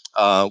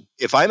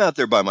 If I'm out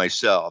there by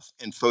myself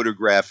and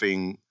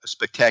photographing a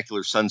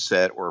spectacular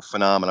sunset or a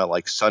phenomena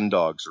like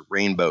sundogs or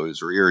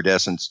rainbows or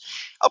iridescence,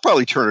 I'll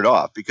probably turn it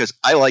off, because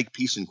I like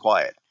peace and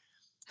quiet.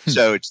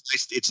 So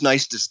it's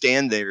nice to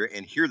stand there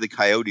and hear the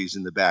coyotes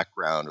in the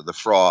background, or the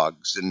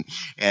frogs,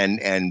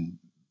 and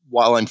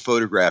while I'm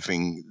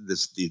photographing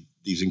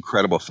these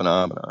incredible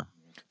phenomena.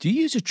 Do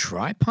you use a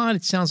tripod?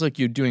 It sounds like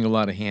you're doing a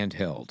lot of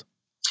handheld.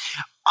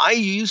 I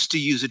used to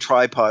use a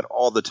tripod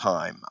all the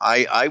time.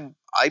 I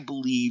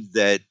believe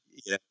that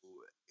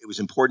it was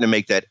important to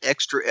make that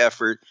extra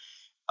effort.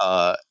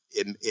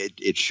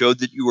 It showed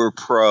that you were a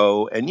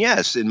pro, and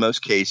yes, in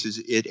most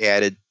cases, it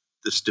added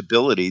the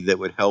stability that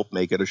would help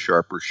make it a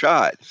sharper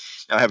shot.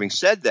 Now, having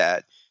said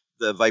that,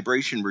 the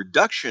vibration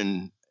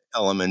reduction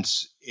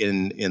elements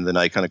in the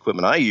Nikon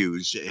equipment I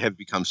use have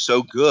become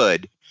so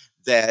good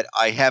that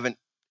I haven't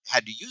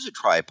had to use a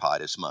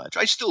tripod as much.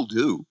 I still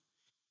do,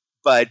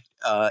 But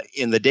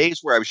in the days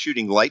where I was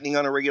shooting lightning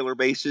on a regular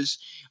basis,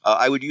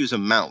 I would use a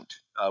mount,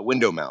 a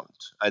window mount.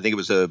 I think it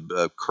was a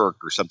Kirk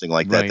or something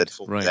like that that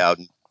folded out.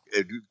 And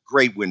a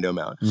great window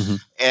mount.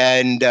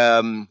 And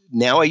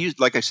now I use,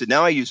 like I said,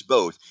 now I use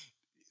both.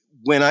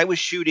 When I was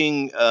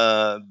shooting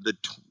the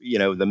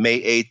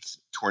May 8th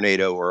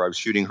tornado, or I was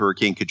shooting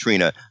Hurricane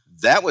Katrina,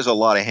 that was a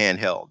lot of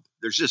handheld.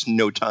 There's just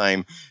no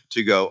time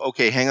to go,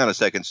 okay, hang on a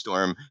second,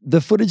 Storm.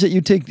 The footage that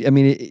you take, I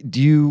mean,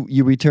 do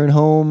you return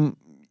home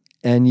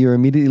and you're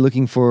immediately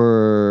looking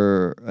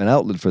for an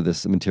outlet for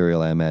this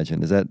material, I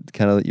imagine? Is that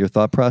kind of your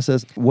thought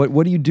process?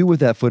 What do you do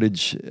with that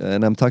footage?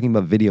 And I'm talking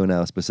about video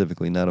now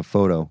specifically, not a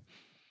photo.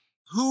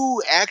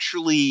 Who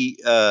actually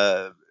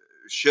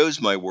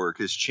shows my work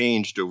has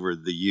changed over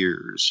the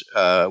years.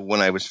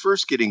 When I was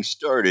first getting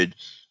started,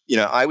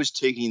 I was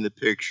taking the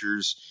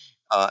pictures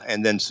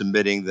and then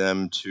submitting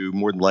them to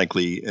more than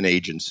likely an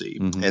agency,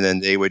 and then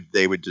they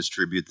would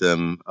distribute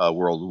them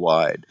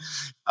worldwide.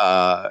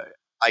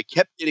 I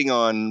kept getting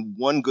on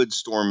one good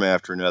storm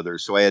after another,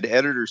 so I had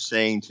editors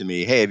saying to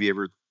me, "Hey, have you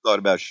ever thought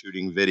about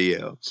shooting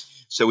video?"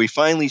 So we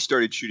finally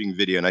started shooting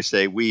video, and I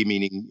say we,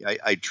 meaning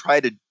I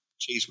try to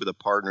chase with a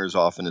partner as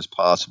often as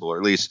possible, or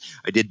at least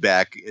I did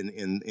back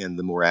in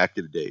the more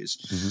active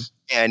days.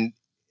 And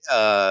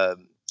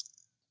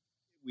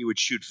we would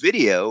shoot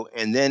video,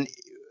 and then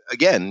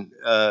again,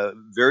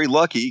 very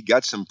lucky,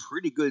 got some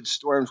pretty good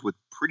storms with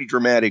pretty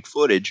dramatic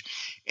footage,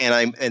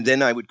 and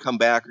then I would come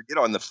back or get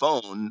on the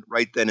phone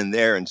right then and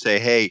there and say,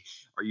 "Hey,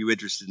 are you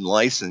interested in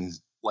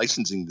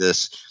licensing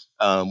this?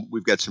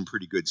 We've got some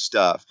pretty good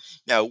stuff."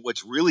 Now,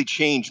 what's really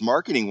changed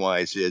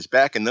marketing-wise is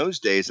back in those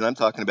days, and I'm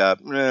talking about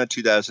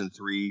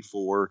 2003,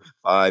 4,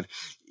 5,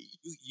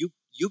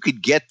 you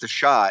could get the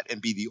shot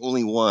and be the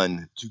only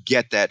one to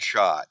get that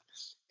shot.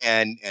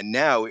 And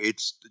now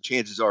the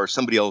chances are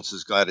somebody else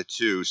has got it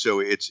too.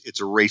 So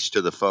it's a race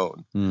to the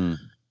phone.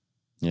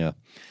 Yeah.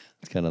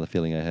 That's kind of the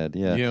feeling I had.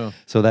 Yeah.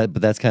 So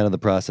that's kind of the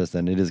process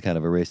then. It is kind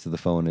of a race to the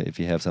phone if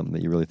you have something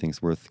that you really think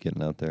is worth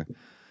getting out there.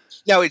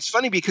 Now, it's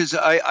funny because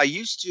I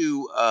used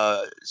to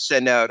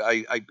send out,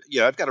 I've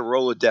got a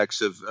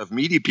Rolodex of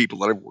media people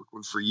that I've worked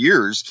with for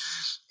years.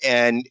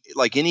 And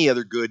like any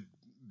other good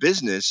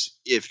business,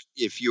 if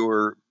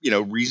you're,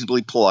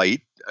 reasonably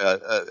polite,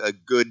 a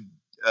good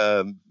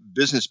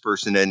business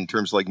person in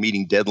terms of like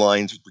meeting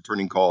deadlines,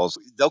 returning calls,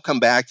 they'll come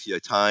back to you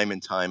time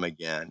and time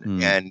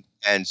again.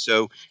 And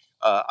so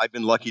I've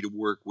been lucky to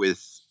work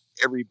with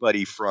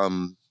everybody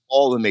from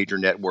all the major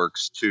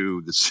networks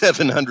to the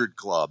 700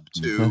 Club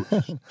to,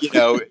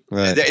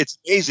 Right. It's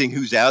amazing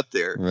who's out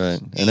there.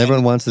 Right. And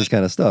everyone wants this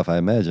kind of stuff, I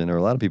imagine, or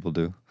a lot of people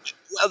do.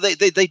 Well,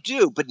 they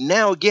do. But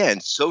now, again,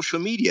 social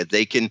media,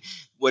 they can –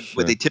 what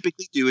they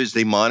typically do is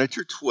they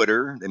monitor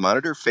Twitter, they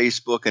monitor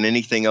Facebook and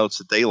anything else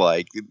that they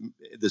like.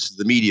 This is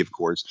the media, of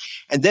course.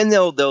 And then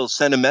they'll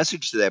send a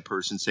message to that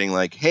person saying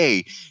like,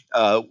 "Hey,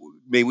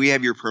 may we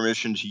have your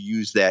permission to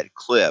use that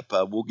clip?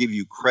 We'll give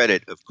you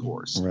credit, of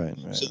course." Right.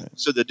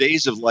 So the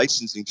days of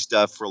licensing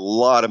stuff for a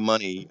lot of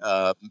money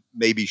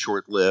may be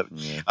short-lived.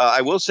 Yeah.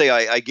 I will say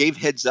I gave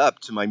heads up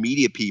to my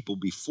media people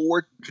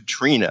before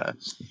Katrina,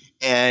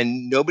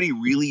 and nobody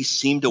really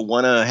seemed to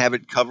want to have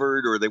it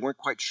covered, or they weren't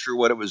quite sure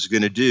what it was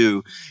going to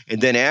do. And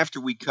then after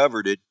we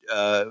covered it,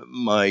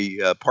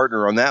 my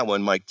partner on that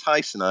one, Mike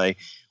Tice, and I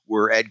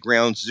were at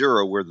ground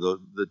zero where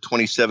the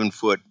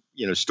 27-foot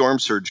storm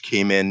surge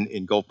came in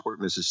Gulfport,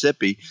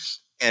 Mississippi,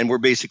 and we're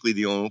basically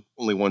the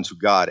only ones who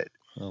got it.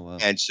 Oh, wow.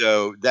 And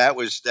so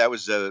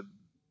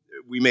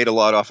we made a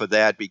lot off of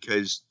that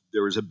because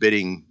there was a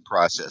bidding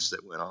process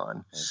that went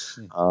on.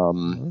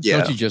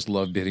 Don't you just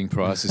love bidding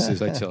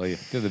processes? I tell you,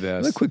 they're the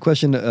best. A quick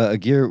question,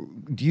 Gear.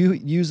 Do you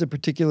use a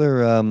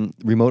particular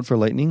remote for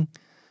Lightning?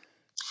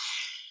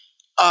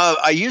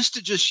 I used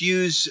to just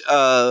use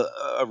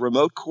a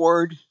remote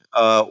cord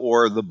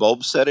or the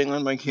bulb setting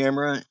on my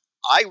camera.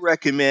 I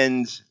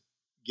recommend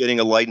getting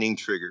a Lightning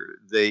trigger.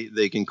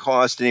 They can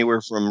cost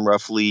anywhere from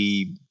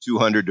roughly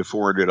 $200 to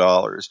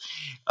 $400.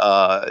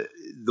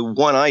 The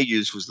one I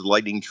used was the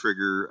Lightning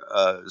trigger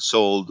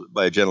sold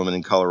by a gentleman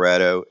in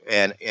Colorado,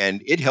 and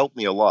it helped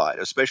me a lot,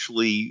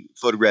 especially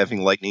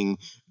photographing lightning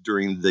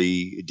during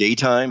the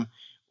daytime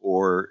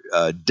or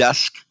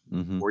dusk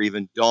or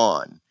even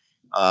dawn.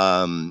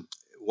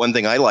 One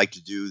thing I like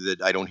to do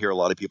that I don't hear a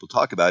lot of people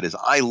talk about is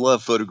I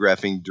love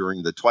photographing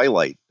during the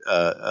twilight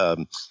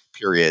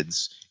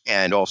periods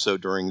and also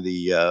during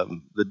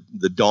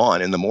the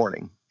dawn in the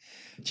morning.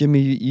 Jimmy,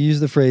 you use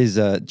the phrase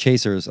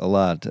chasers a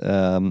lot.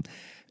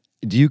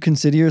 Do you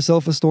consider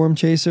yourself a storm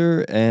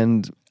chaser?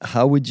 And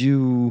how would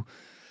you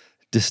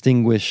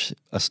distinguish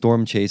a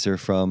storm chaser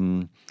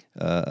from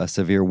a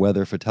severe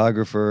weather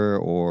photographer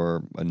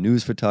or a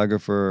news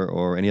photographer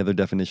or any other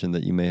definition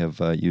that you may have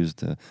used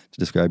to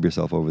describe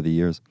yourself over the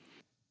years?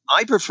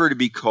 I prefer to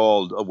be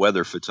called a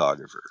weather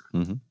photographer.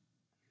 Mm-hmm.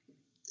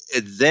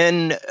 And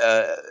then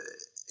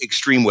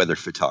extreme weather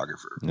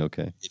photographer,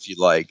 okay, if you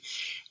like.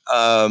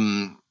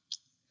 I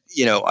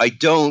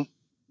don't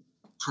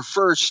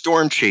prefer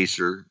storm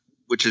chaser,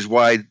 which is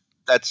why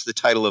that's the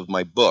title of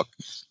my book.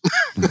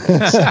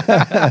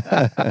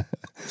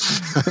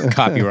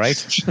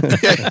 Copyright.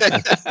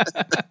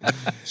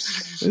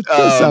 It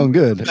does sound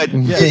good.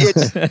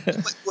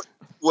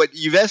 What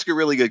you've asked a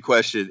really good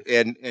question,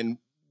 and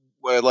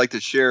what I'd like to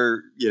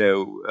share,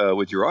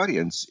 with your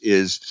audience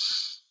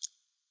is,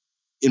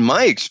 in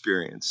my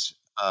experience,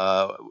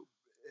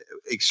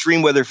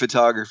 extreme weather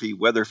photography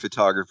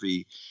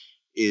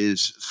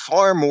is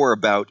far more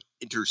about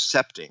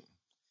intercepting,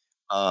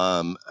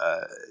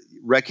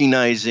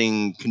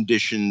 recognizing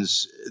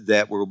conditions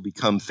that will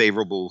become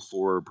favorable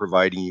for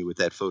providing you with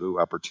that photo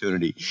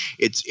opportunity.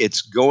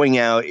 It's going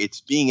out,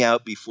 it's being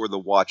out before the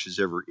watch is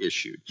ever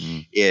issued.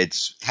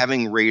 It's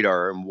having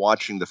radar and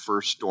watching the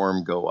first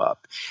storm go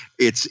up.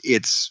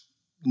 It's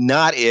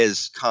not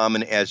as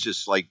common as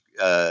just like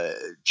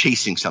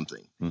chasing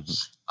something.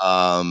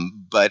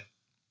 But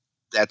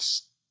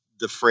that's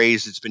the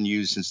phrase that's been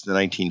used since the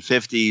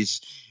 1950s.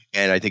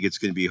 And I think it's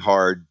going to be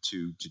hard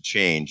to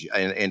change.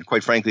 And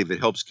quite frankly, if it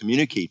helps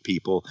communicate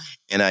people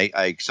and I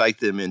excite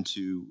them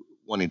into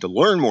wanting to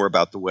learn more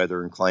about the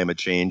weather and climate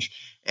change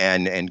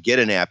and get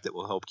an app that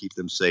will help keep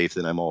them safe,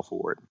 then I'm all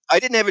for it. I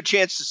didn't have a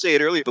chance to say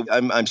it earlier, but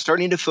I'm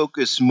starting to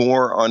focus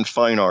more on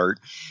fine art.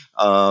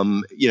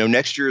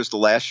 Next year is the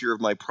last year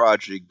of my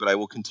project, but I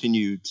will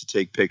continue to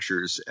take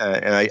pictures.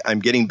 And I'm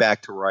getting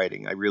back to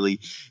writing. I really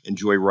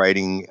enjoy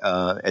writing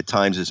at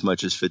times as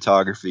much as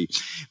photography.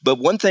 But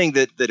one thing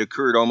that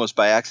occurred almost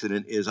by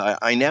accident is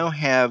I now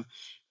have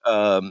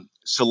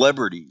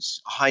celebrities,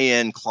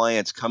 high-end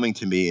clients coming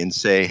to me and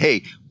say,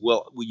 hey,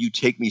 well, will you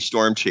take me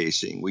storm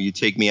chasing? Will you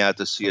take me out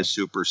to see a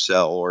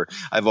supercell? Or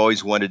I've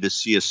always wanted to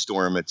see a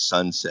storm at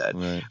sunset.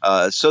 Right.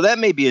 So that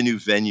may be a new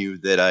venue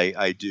that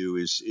I do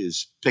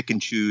is pick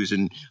and choose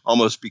and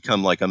almost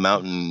become like a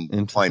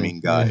mountain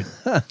climbing guide.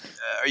 Yeah.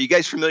 Are you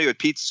guys familiar with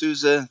Pete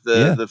Souza,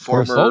 the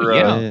former?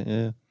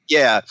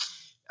 Yeah.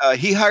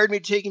 He hired me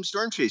to take him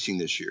storm chasing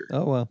this year.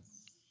 Oh, wow.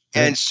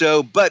 And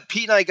so, but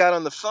Pete and I got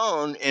on the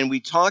phone and we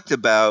talked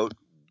about,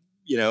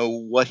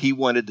 what he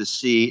wanted to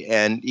see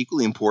and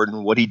equally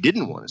important, what he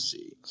didn't want to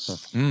see.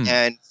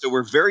 And so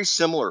we're very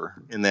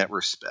similar in that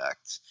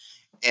respect.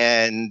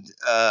 And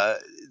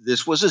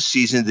this was a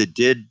season that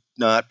did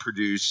not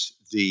produce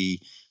the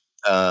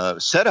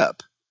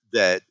setup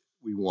that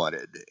we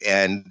wanted.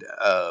 And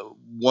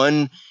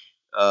one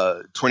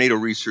tornado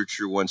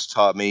researcher once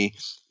taught me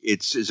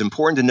it's as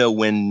important to know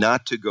when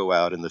not to go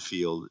out in the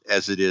field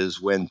as it is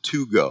when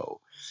to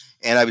go.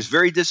 And I was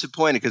very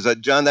disappointed because,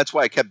 John, that's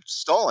why I kept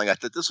stalling. I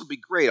thought this will be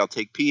great. I'll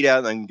take Pete out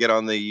and then get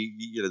on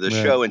the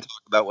show and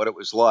talk about what it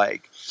was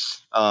like.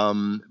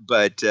 So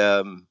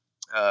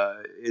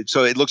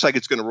it looks like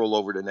it's going to roll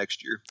over to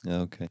next year.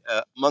 Okay.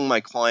 Among my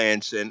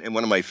clients and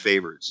one of my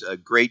favorites, a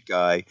great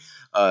guy,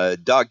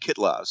 Dag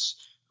Kitlaus,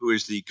 who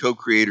is the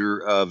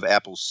co-creator of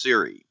Apple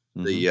Siri.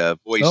 The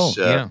voice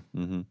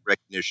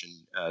recognition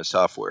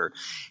software.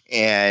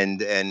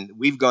 And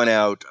we've gone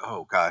out,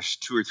 2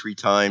 or 3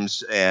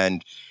 times.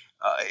 And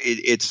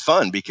it's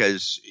fun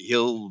because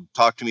he'll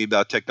talk to me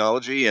about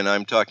technology and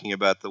I'm talking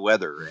about the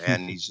weather.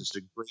 And he's just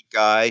a great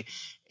guy.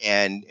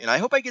 And I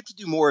hope I get to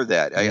do more of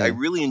that. I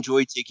really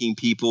enjoy taking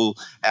people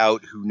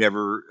out who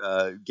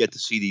never get to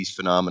see these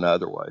phenomena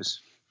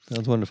otherwise.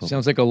 Sounds wonderful.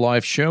 Sounds like a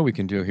live show we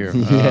can do here.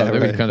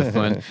 That'd be kind of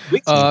fun.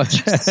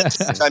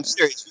 I'm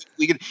serious.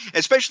 We can,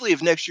 especially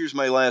if next year's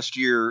my last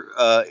year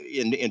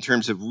in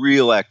terms of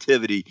real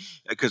activity,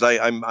 because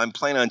I'm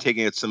planning on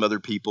taking out some other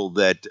people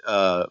that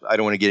I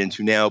don't want to get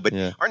into now, but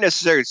aren't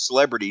necessarily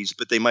celebrities,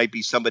 but they might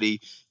be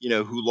somebody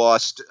who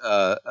lost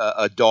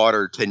a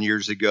daughter 10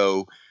 years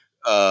ago.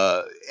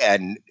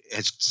 And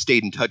has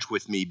stayed in touch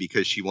with me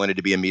because she wanted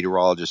to be a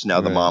meteorologist. Now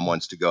the mom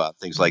wants to go out,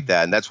 things like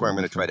that. And that's where I'm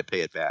going to try to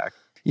pay it back.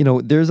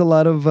 There's a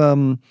lot of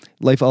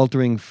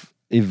life-altering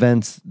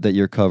events that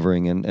you're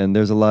covering, and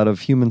there's a lot of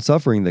human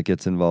suffering that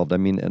gets involved. I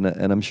mean, and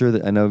I'm sure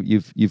that I know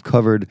you've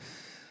covered,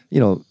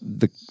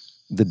 the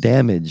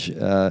damage.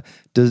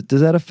 Does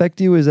that affect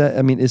you?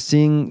 Is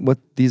seeing what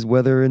these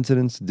weather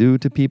incidents do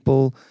to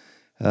people?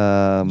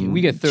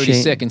 We get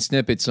 30-second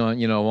snippets on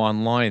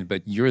online,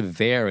 but you're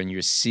there and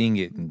you're seeing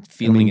it and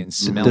feeling it and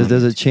smelling it.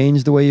 Does it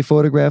change the way you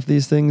photograph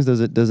these things? Does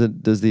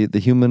the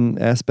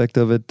human aspect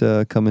of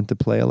it come into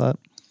play a lot?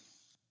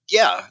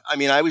 Yeah.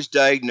 I was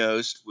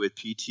diagnosed with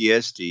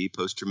PTSD,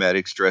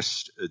 post-traumatic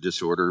stress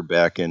disorder,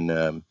 back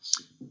in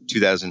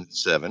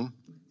 2007.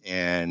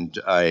 And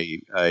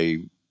I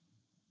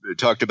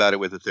talked about it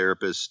with a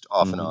therapist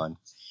off and on.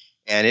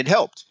 And it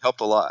helped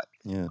a lot.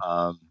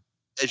 Yeah.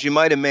 As you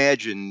might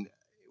imagine,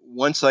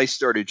 once I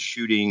started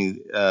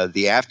shooting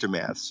the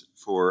aftermaths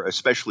for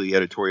especially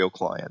editorial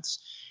clients,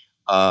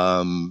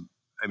 I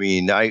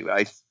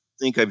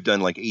think I've done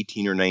like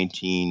 18 or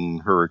 19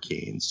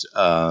 hurricanes,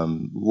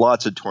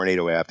 lots of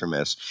tornado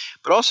aftermaths,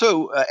 but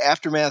also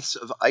aftermaths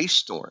of ice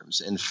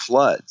storms and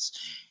floods.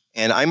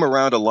 And I'm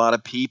around a lot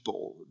of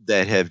people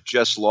that have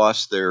just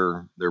lost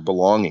their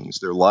belongings.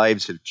 Their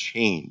lives have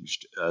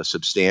changed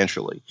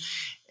substantially.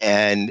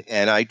 And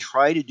I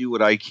try to do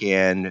what I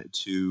can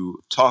to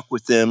talk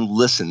with them,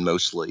 listen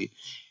mostly,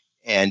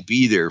 and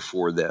be there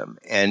for them.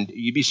 And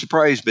you'd be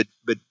surprised, but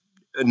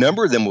a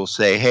number of them will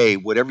say, hey,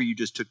 whatever you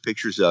just took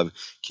pictures of,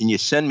 can you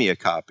send me a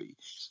copy?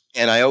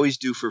 And I always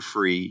do for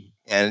free,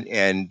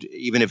 and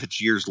even if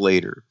it's years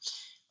later.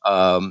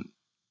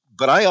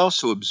 But I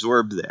also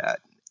absorbed that.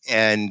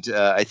 And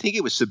I think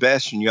it was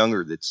Sebastian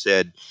Junger that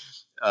said,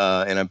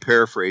 and I'm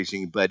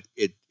paraphrasing, but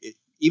it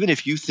even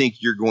if you think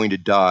you're going to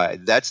die,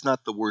 that's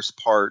not the worst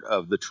part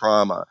of the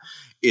trauma.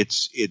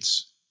 It's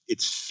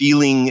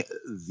feeling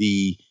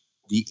the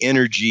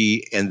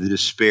energy and the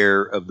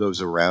despair of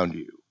those around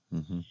you.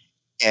 Mm-hmm.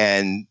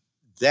 And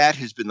that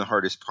has been the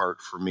hardest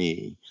part for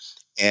me.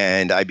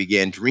 And I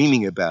began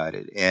dreaming about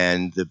it,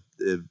 and the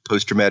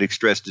post-traumatic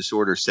stress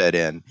disorder set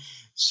in.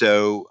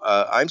 So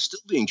I'm still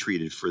being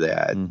treated for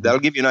that. Mm-hmm. That'll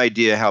give you an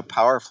idea how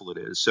powerful it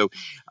is. So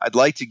I'd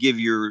like to give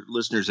your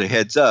listeners a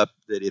heads up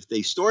that if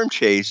they storm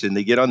chase and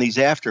they get on these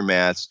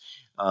aftermaths,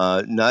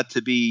 not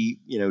to be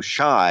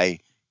shy.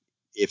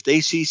 If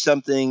they see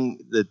something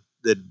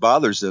that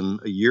bothers them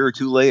a year or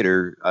two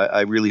later,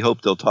 I really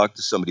hope they'll talk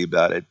to somebody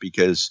about it,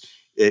 because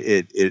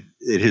it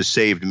has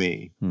saved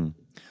me.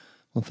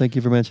 Well, thank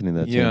you for mentioning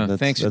that. Yeah,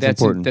 thanks.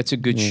 That's important. That's a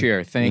good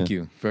share. Thank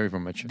you very,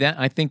 very much.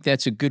 I think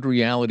that's a good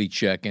reality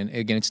check. And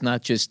again, it's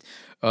not just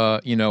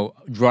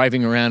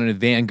driving around in a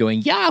van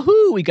going,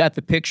 Yahoo, we got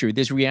the picture.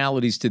 There's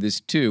realities to this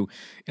too.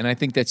 And I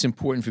think that's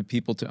important for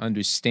people to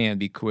understand,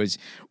 because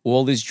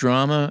all this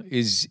drama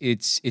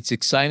it's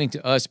exciting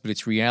to us, but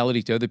it's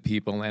reality to other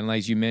people. And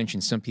as you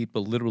mentioned, some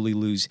people literally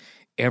lose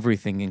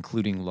everything,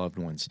 including loved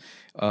ones.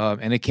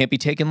 And it can't be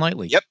taken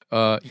lightly. Yep.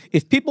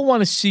 If people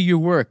want to see your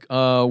work,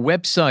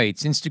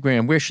 websites,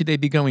 Instagram, where should they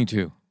be going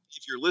to?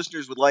 If your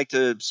listeners would like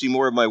to see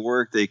more of my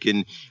work, they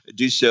can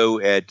do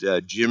so at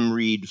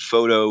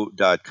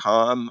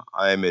jimreedphoto.com.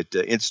 I'm at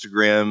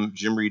Instagram,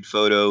 Jim Reed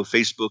Photo,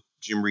 Facebook,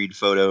 Jim Reed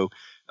Photo,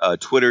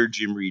 Twitter,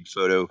 Jim Reed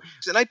Photo.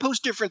 And I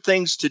post different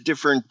things to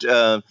different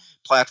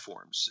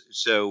platforms.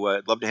 So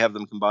I'd love to have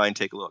them combined.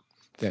 Take a look.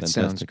 That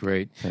Fantastic. Sounds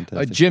great.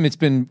 Jim, it's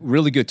been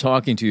really good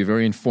talking to you.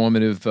 Very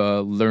informative.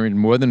 Learned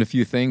more than a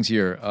few things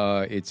here.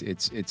 It's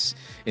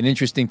an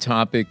interesting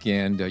topic,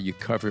 and you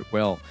cover it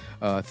well.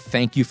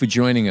 Thank you for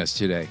joining us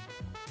today.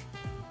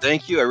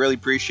 Thank you. I really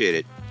appreciate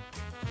it.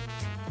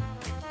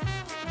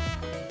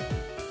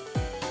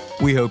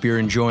 We hope you're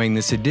enjoying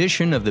this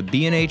edition of the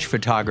B&H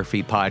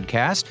Photography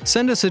Podcast.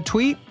 Send us a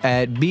tweet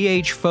at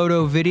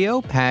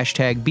BHPhotoVideo,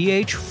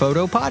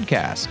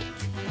 #BHPhotoPodcast.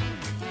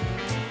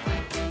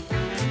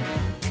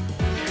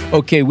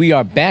 Okay, we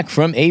are back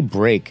from a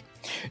break.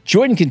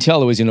 Jordan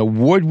Cantello is an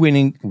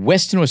award-winning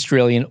Western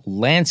Australian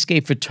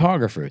landscape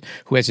photographer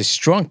who has a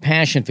strong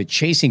passion for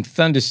chasing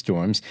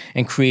thunderstorms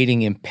and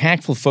creating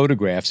impactful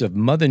photographs of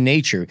Mother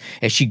Nature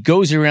as she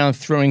goes around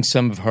throwing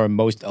some of her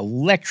most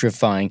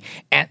electrifying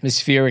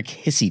atmospheric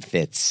hissy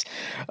fits.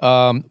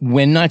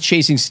 When not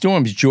chasing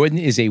storms, Jordan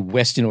is a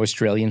Western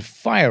Australian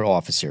fire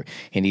officer,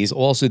 and he is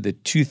also the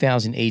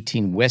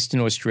 2018 Western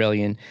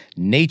Australian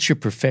Nature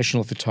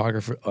Professional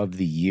Photographer of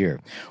the Year.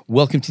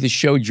 Welcome to the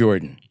show,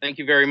 Jordan. Thank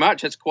you very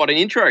much. That's quite an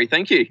intro.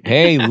 Thank you.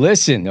 Hey,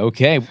 listen,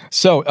 okay.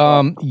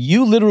 So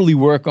you literally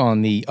work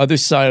on the other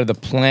side of the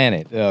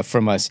planet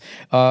from us.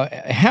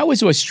 How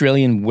is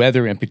Australian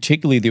weather, and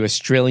particularly the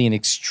Australian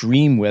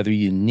extreme weather,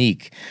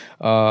 unique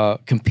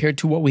compared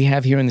to what we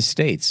have here in the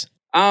States?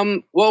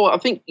 Well, I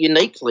think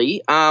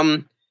uniquely,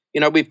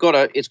 we've got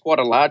it's quite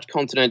a large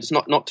continent. It's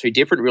not too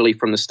different really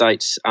from the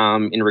States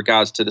in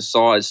regards to the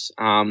size.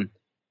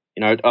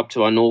 Up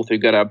to our north,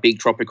 we've got our big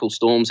tropical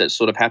storms that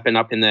sort of happen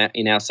up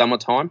in our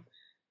summertime,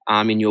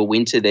 in your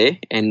winter there.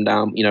 And,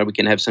 we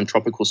can have some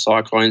tropical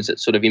cyclones that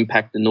sort of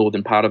impact the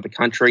northern part of the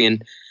country.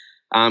 And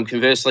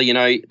conversely,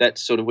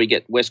 that's sort of, we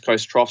get west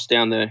coast troughs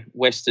down the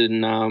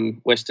western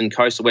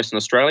coast of Western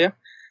Australia.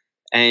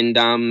 And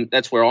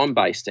that's where I'm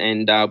based.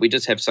 And we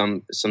just have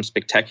some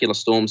spectacular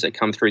storms that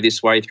come through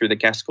this way, through the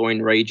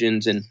Gascoyne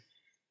regions and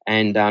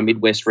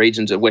Midwest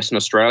regions of Western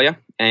Australia.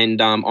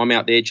 And I'm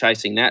out there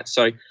chasing that.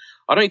 So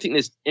I don't think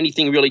there's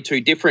anything really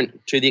too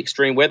different to the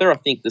extreme weather. I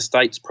think the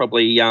States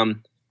probably, I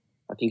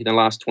think in the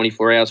last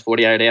 24 hours,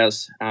 48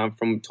 hours,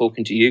 from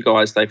talking to you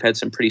guys, they've had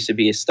some pretty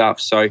severe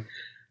stuff. So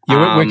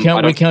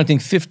we're counting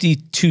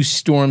 52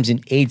 storms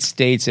in 8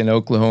 states, and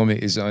Oklahoma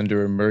is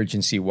under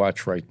emergency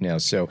watch right now.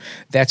 So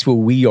that's where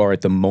we are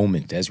at the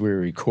moment as we're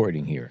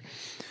recording here.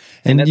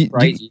 And that's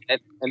crazy.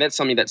 And that's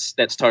something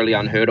that's totally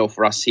unheard of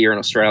for us here in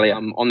Australia.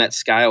 On that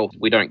scale,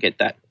 we don't get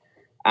that.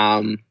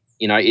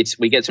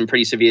 We get some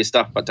pretty severe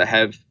stuff, but to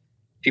have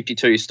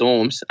 52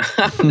 storms,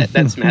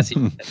 that's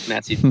massive. That's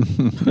massive.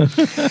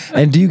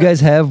 And do you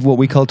guys have what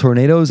we call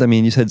tornadoes? I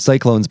mean, you said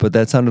cyclones, but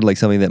that sounded like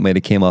something that might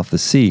have came off the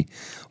sea.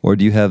 Or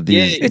do you have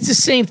these? Yeah, it's the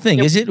same thing,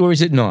 is it, or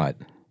is it not?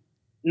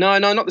 No,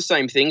 not the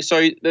same thing.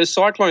 So the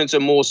cyclones are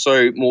more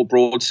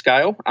broad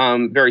scale,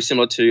 very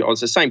similar to,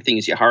 it's the same thing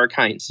as your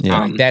hurricanes.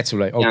 Yeah, that's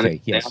right.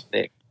 Okay, yes.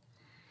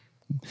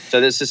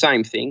 So that's the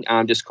same thing,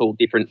 just called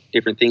different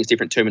things,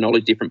 different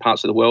terminology, different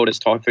parts of the world as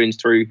typhoons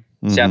through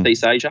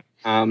Southeast Asia.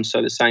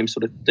 So the same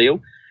sort of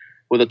deal.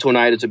 where the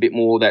tornadoes are a bit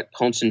more that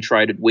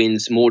concentrated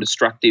winds, more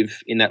destructive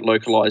in that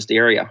localized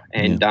area.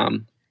 And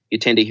you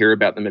tend to hear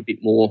about them a bit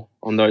more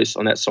on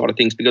that side of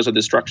things because of the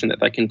destruction that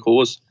they can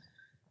cause,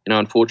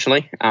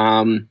 unfortunately.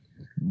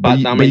 But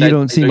you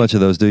don't see much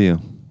of those, do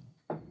you?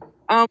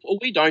 Well,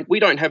 we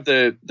don't have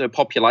the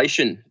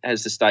population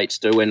as the States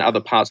do and other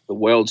parts of the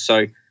world.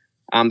 So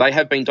they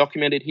have been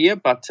documented here,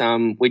 but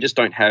we just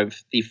don't have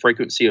the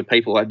frequency of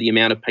people, the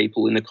amount of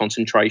people in the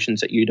concentrations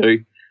that you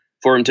do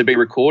for them to be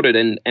recorded.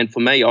 And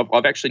for me,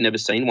 I've actually never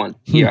seen one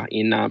here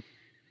in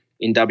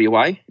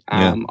WA.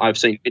 I've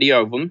seen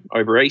video of them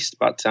over east,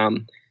 but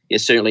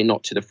certainly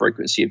not to the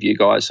frequency of you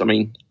guys. I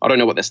mean, I don't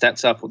know what the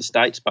stats are for the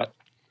States, but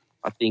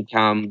I think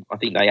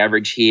they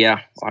average here,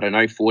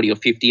 40 or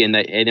 50, and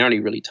they're only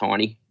really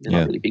tiny. They're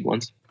not really big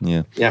ones.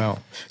 Yeah. Wow.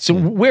 So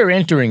we're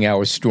entering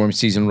our storm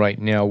season right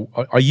now.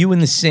 Are you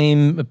in the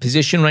same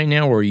position right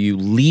now, or are you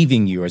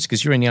leaving yours?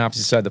 Because you're on the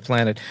opposite side of the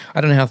planet.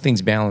 I don't know how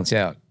things balance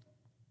out.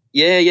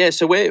 Yeah.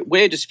 So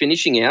we're just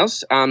finishing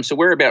ours. So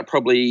we're about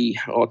probably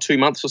 2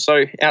 months or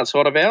so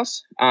outside of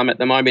ours at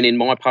the moment in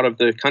my part of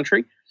the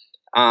country.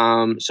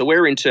 So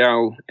we're into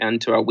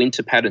our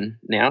winter pattern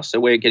now. So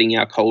we're getting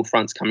our cold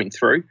fronts coming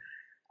through.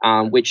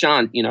 Which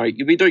aren't,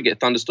 we do get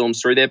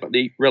thunderstorms through there, but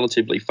they're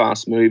relatively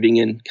fast moving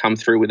and come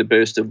through with a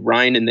burst of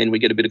rain, and then we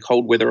get a bit of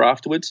cold weather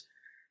afterwards.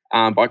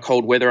 By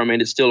cold weather, I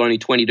mean it's still only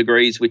 20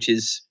 degrees, which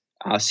is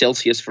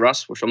Celsius for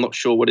us, which I'm not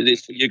sure what it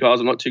is for you guys.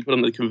 I'm not too good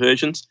on the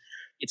conversions.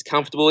 It's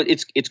comfortable.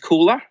 It's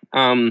cooler,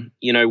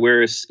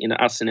 whereas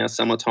us in our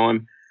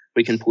summertime,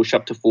 we can push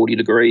up to 40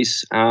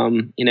 degrees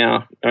in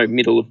our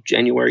middle of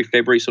January,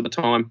 February sort of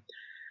time.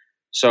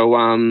 So,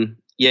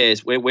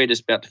 we're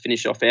just about to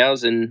finish off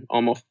ours, and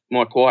I'm off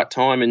my quiet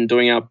time and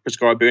doing our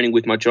prescribed burning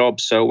with my job.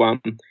 So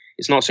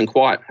it's nice and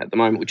quiet at the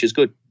moment, which is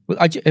good. Well,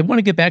 I want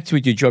to get back to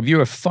your job.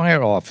 You're a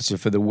fire officer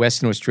for the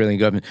Western Australian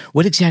government.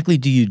 What exactly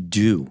do you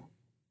do?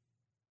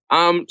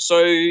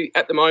 So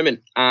at the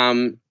moment,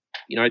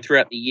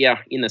 throughout the year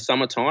in the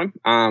summertime,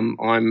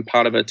 I'm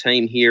part of a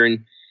team here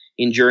in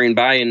Jurien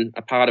Bay and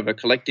a part of a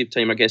collective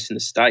team, I guess, in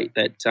the state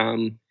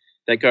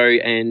that go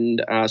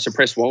and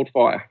suppress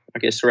wildfire, I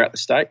guess, throughout the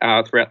state,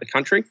 throughout the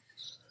country.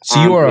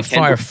 So you are a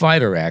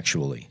firefighter,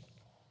 actually?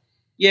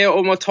 Yeah,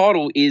 well, my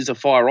title is a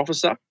fire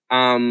officer.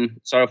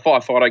 So a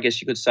firefighter, I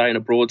guess you could say, in a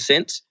broad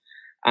sense,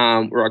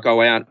 where I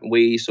go out and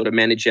we sort of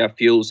manage our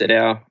fuels that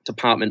our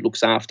department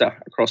looks after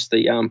across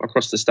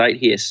the state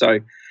here. So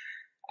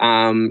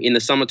in the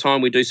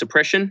summertime, we do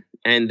suppression,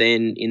 and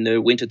then in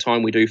the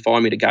wintertime, we do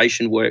fire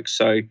mitigation work.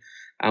 So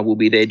we'll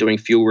be there doing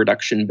fuel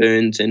reduction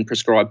burns and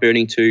prescribed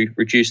burning to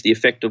reduce the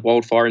effect of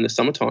wildfire in the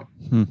summertime.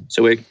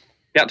 So we're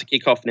about to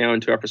kick off now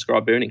into our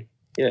prescribed burning.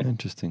 Yeah.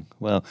 Interesting.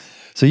 Well,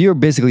 so you're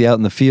basically out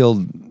in the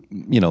field,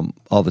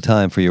 all the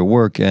time for your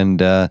work. And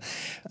I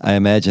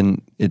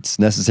imagine it's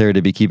necessary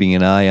to be keeping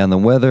an eye on the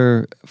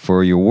weather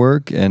for your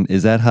work. And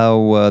is that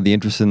how the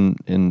interest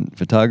in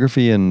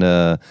photography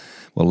and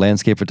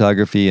landscape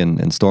photography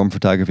and storm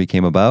photography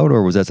came about?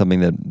 Or was that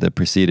something that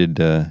preceded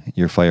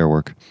your fire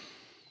work?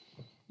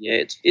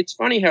 Yeah, it's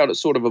funny how it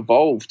sort of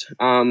evolved.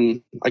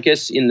 I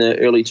guess in the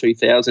early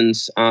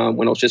 2000s,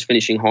 when I was just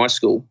finishing high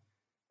school,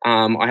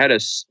 I had a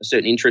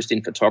certain interest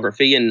in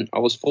photography, and I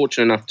was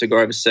fortunate enough to go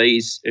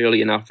overseas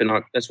early enough, and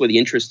that's where the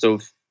interest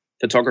of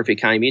photography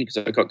came in, because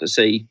I got to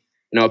see,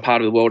 a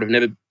part of the world I've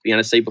never been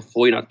able to see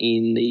before,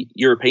 in the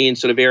European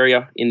sort of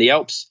area, in the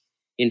Alps,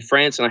 in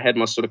France, and I had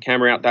my sort of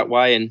camera out that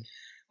way and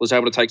was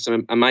able to take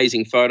some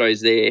amazing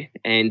photos there,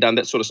 and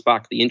that sort of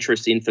sparked the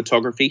interest in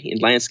photography, in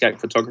landscape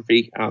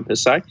photography per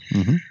se.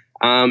 Mm-hmm.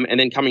 And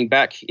then coming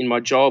back in my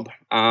job,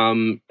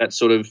 that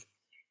sort of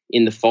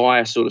in the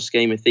fire sort of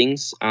scheme of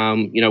things,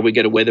 we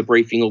get a weather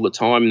briefing all the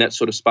time, and that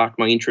sort of sparked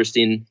my interest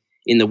in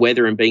the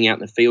weather and being out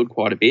in the field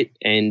quite a bit.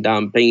 And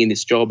being in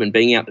this job and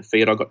being out in the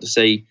field, I got to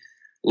see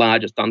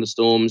larger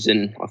thunderstorms,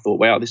 and I thought,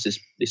 wow, this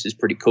is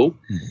pretty cool.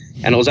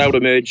 And I was able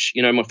to merge,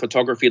 my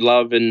photography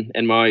love and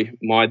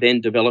my then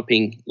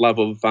developing love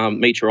of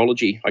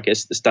meteorology, I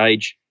guess, at the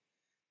stage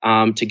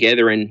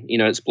together, and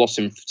it's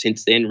blossomed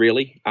since then.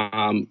 Really,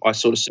 I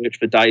sort of search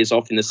for days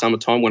off in the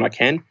summertime when I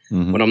can,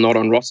 when I'm not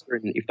on roster,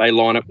 and if they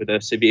line up with a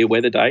severe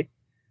weather day,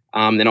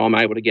 then I'm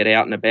able to get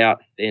out and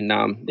about. Then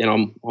I'm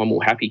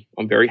all happy.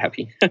 I'm very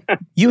happy.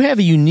 You have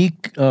a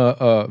unique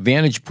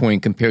vantage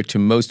point compared to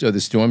most other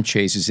storm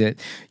chasers. That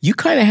you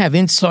kind of have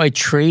inside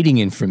trading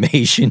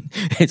information.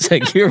 It's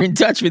like you're in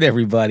touch with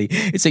everybody.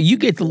 It's like you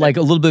get like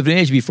a little bit of an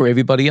edge before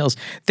everybody else.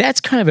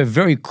 That's kind of a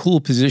very cool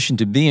position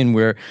to be in,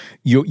 where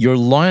your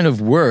line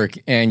of work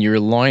and your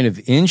line of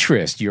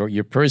interest,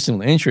 your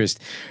personal interest,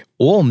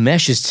 all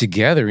meshes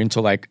together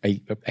into like,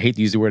 I hate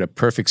to use the word, a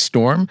perfect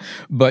storm,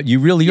 but you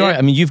really are.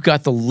 I mean, you've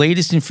got the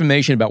latest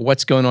information about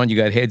what's going on. You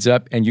got heads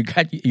up, and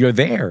you're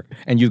there,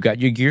 and you've got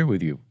your gear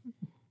with you.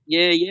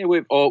 Yeah.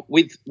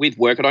 With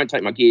work, I don't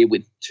take my gear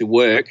to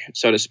work,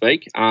 so to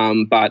speak.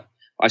 But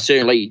I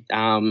certainly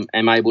am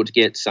able to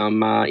get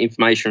some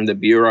information from the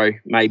Bureau,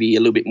 maybe a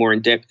little bit more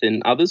in depth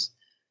than others,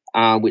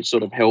 which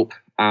sort of help,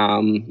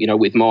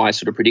 with my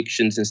sort of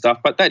predictions and stuff.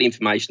 But that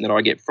information that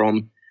I get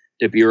from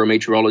the Bureau of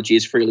Meteorology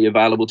is freely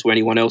available to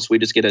anyone else. We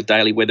just get a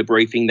daily weather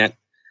briefing that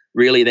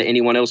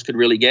anyone else could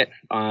really get.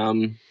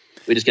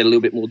 We just get a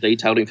little bit more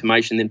detailed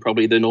information than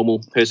probably the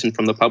normal person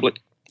from the public.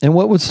 And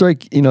what would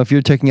strike, if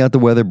you're checking out the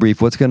weather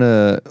brief, what's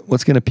gonna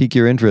pique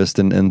your interest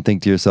and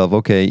think to yourself,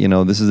 okay,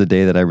 this is a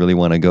day that I really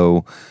want to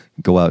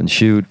go out and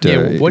shoot.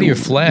 Yeah, what are your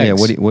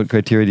flags? Yeah, what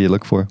criteria do you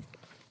look for?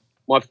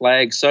 My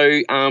flag.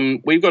 So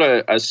we've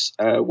got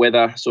a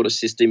weather sort of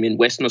system in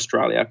Western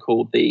Australia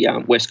called the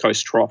West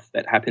Coast Trough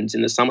that happens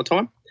in the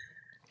summertime.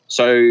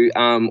 So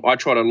I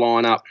try to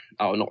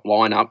not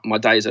line up. My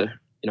days are,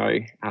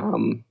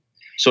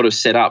 sort of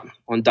set up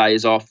on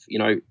days off,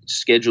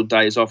 scheduled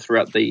days off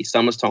throughout the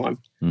summertime.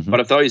 Mm-hmm. But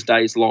if those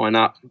days line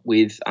up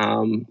with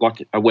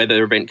like a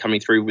weather event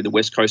coming through with the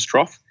West Coast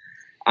Trough,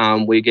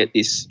 we get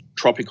this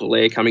tropical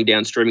air coming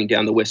down, streaming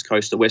down the west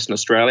coast of Western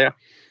Australia.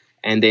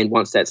 And then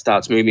once that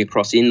starts moving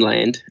across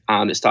inland,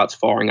 it starts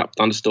firing up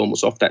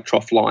thunderstorms off that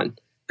trough line,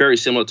 very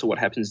similar to what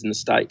happens in the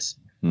States,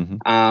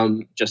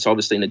 just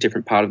obviously in a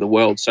different part of the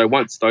world. So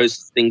once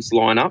those things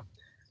line up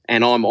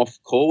and I'm off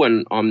call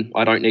and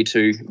I don't need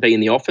to be in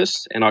the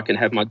office and I can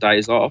have my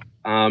days off,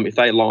 if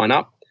they line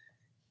up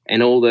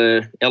and all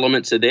the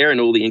elements are there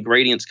and all the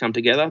ingredients come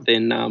together,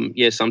 then,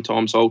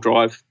 sometimes I'll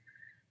drive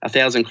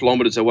 1,000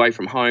 kilometres away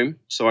from home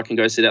so I can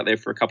go sit out there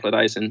for a couple of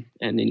days and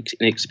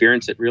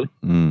experience it, really.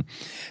 Mm.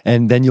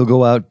 And then you'll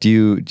go out,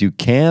 do you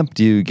camp?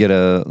 Do you get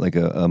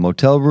a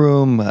motel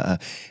room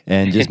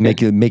and just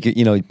make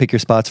it, pick your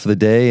spots for the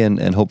day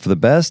and hope for the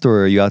best?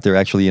 Or are you out there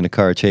actually in a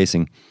car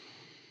chasing?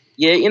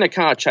 Yeah, in a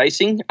car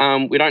chasing.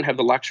 We don't have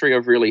the luxury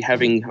of really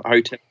having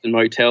hotels and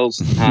motels.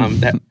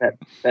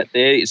 That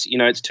there is,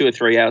 it's 2 or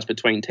 3 hours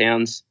between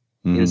towns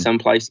in some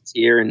places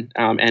here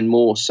and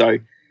more. So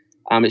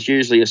it's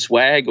usually a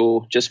swag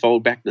or just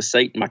fold back the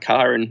seat in my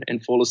car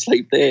and fall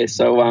asleep there.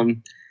 So,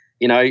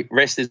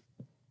 rest is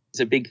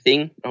a big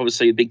thing.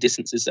 Obviously, the big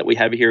distances that we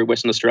have here in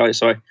Western Australia.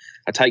 So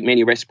I take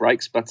many rest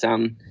breaks. But,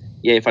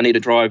 if I need to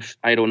drive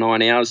 8 or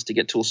 9 hours to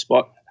get to a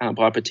spot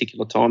by a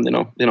particular time, then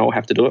I'll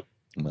have to do it.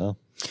 Well,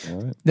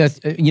 all right. That's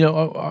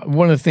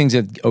one of the things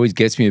that always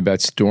gets me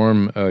about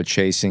storm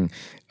chasing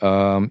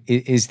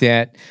is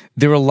that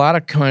there are a lot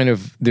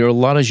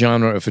of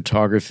genre of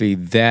photography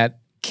that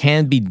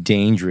can be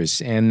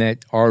dangerous and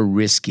that are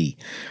risky,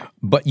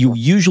 but you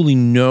usually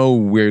know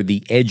where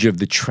the edge of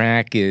the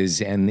track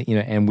is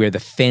and where the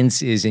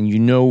fence is,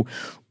 and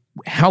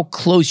how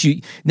close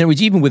in other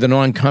words, even with an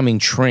oncoming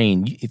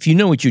train, if you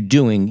know what you're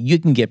doing, you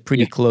can get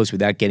pretty close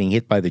without getting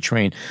hit by the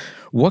train.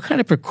 What kind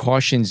of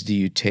precautions do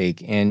you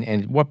take, and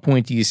at what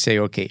point do you say,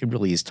 okay, it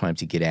really is time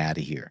to get out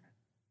of here?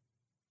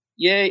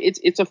 Yeah,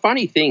 it's a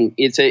funny thing.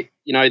 It's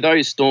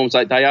those storms,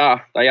 they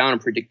are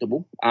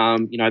unpredictable.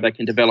 They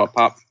can develop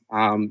up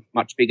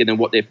much bigger than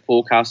what they're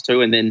forecast to,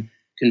 and then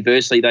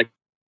conversely, they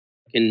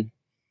can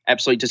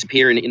absolutely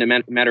disappear in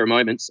a matter of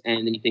moments.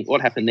 And then you think,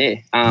 what happened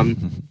there?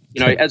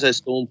 As a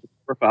storm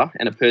photographer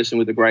and a person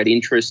with a great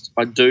interest,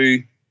 I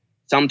do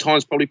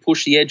sometimes probably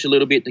push the edge a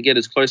little bit to get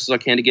as close as I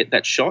can to get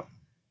that shot.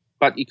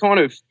 But you kind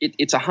of,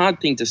 it's a hard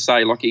thing to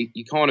say. Like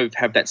you kind of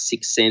have that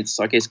sixth sense,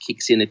 I guess,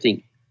 kicks in and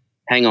think,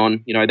 hang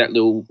on, that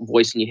little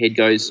voice in your head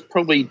goes,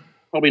 probably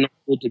not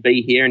good to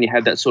be here, and you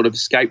have that sort of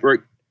escape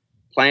route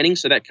planning.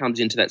 So that comes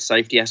into that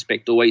safety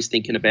aspect, always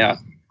thinking about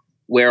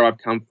where I've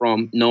come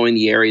from, knowing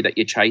the area that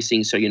you're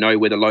chasing, so you know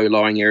where the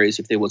low-lying areas,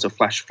 if there was a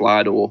flash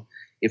flood or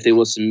if there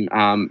was some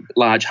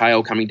large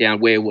hail coming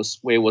down, where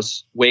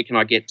can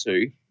I get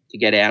to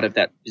get out of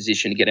that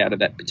position, to get out of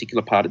that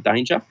particular part of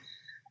danger.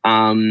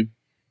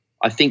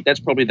 I think that's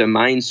probably the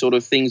main sort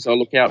of things I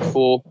look out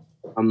for.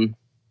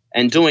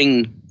 And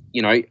doing,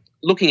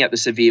 looking at the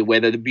severe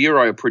weather, the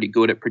Bureau are pretty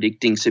good at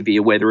predicting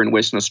severe weather in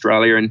Western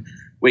Australia, and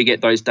we get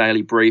those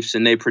daily briefs,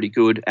 and they're pretty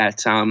good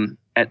at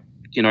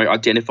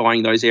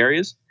identifying those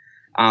areas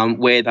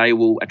where they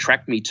will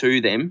attract me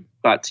to them.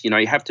 But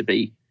you have to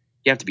be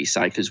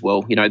safe as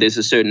well. There's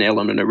a certain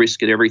element of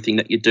risk at everything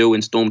that you do,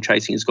 and storm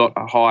chasing has got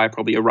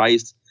probably a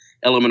raised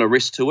element of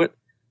risk to it.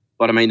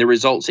 But I mean, the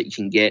results that you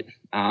can get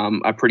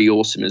are pretty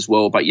awesome as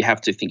well. But you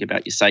have to think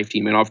about your safety.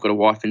 I mean, I've got a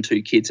wife and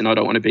 2 kids, and I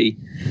don't want to be,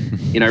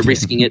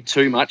 risking it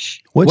too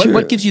much.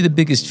 What gives you the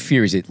biggest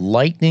fear? Is it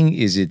lightning?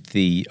 Is it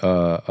the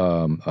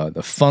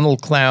funnel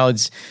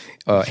clouds?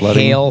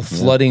 Hail,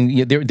 flooding?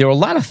 Yeah. There are a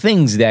lot of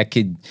things that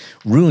could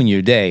ruin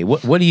your day.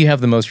 What do you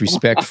have the most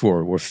respect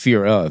for or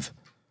fear of?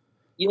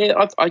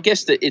 Yeah, I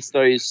guess that it's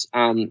those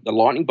the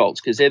lightning bolts,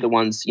 because they're the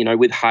ones,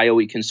 with hail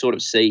you can sort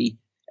of see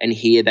and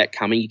hear that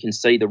coming. You can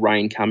see the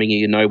rain coming,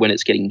 and when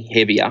it's getting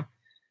heavier,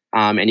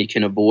 and you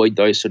can avoid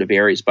those sort of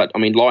areas. But I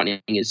mean,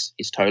 lightning is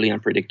totally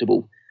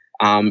unpredictable.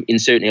 In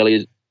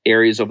certain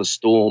areas of a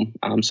storm,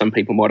 some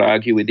people might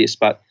argue with this,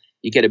 but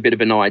you get a bit of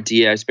an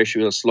idea,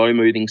 especially with a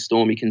slow-moving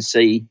storm. You can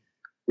see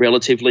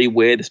relatively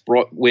where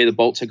the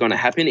bolts are going to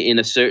happen in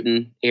a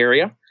certain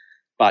area,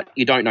 but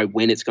you don't know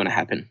when it's going to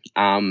happen.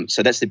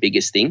 So that's the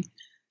biggest thing.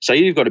 So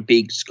you've got a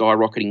big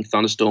skyrocketing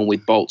thunderstorm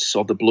with bolts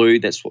of the blue.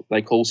 That's what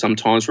they call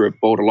sometimes, where a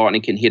bolt of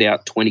lightning can hit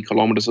out 20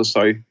 kilometres or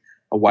so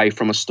away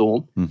from a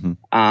storm.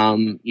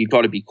 You've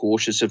got to be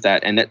cautious of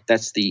that, and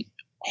that's the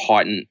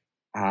heightened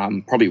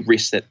probably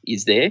risk that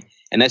is there,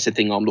 and that's the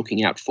thing I'm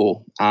looking out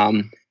for.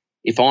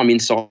 If I'm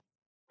inside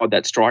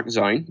that strike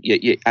zone,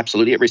 you're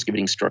absolutely at risk of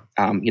getting struck.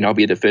 I'll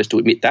be the first to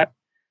admit that.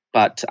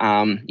 But,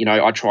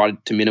 I try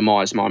to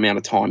minimise my amount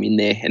of time in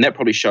there, and that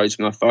probably shows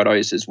from the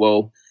photos as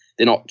well.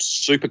 They're not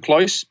super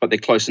close, but they're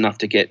close enough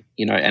to get,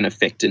 an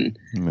effect and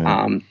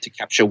to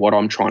capture what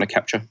I'm trying to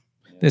capture.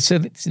 So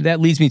that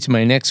leads me to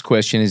my next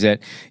question, is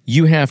that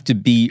you have to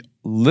be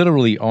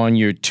literally on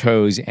your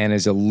toes and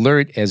as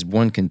alert as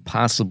one can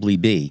possibly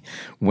be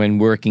when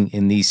working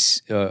in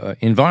these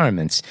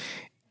environments.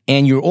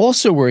 And you're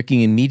also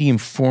working in medium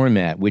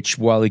format, which,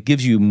 while it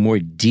gives you more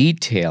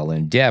detail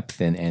and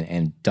depth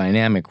and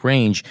dynamic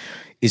range,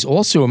 is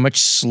also a much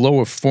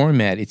slower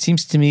format. It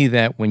seems to me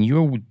that when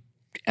you're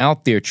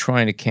out there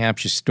trying to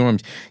capture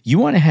storms, you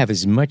want to have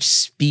as much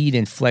speed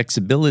and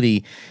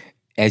flexibility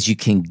as you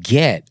can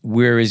get,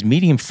 whereas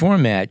medium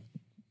format,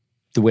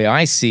 the way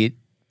I see it,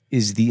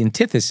 is the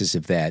antithesis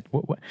of that.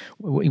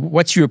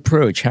 What's your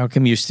approach? How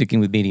come you're sticking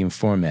with medium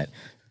format?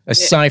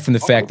 Aside from the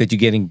fact that you're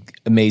getting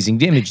amazing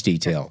image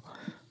detail.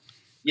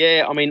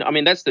 Yeah, I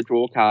mean that's the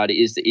draw card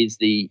is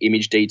the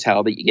image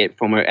detail that you get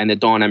from it, and the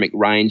dynamic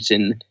range,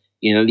 and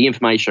the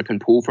information I can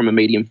pull from a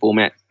medium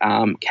format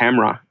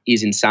camera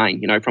is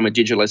insane. From a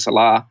digital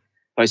SLR.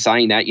 By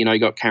saying that, you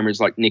got cameras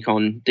like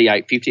Nikon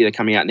D850 that are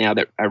coming out now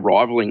that are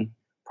rivaling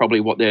probably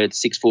what the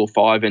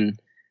 645 and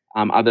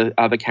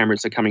other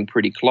cameras are coming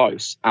pretty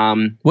close.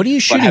 What are you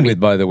shooting with,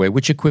 by the way?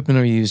 Which equipment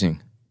are you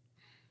using?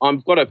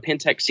 I've got a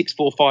Pentax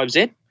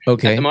 645Z at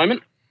the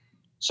moment.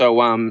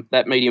 So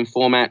that medium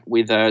format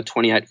with a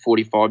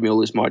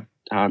 28-45mm is my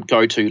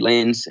go-to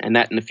lens, and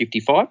that in the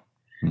 55.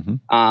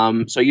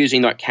 So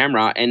using that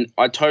camera, and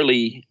I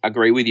totally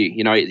agree with you.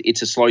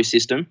 It's a slow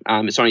system.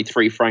 It's only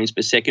 3 frames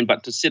per second,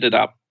 but to set it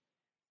up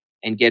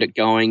and get it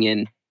going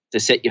and to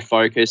set your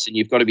focus, and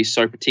you've got to be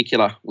so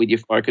particular with your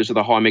focus with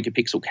a high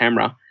megapixel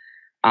camera,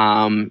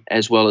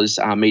 as well as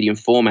medium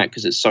format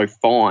because it's so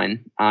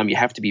fine. You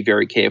have to be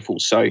very careful.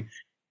 So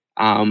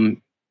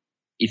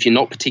if you're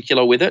not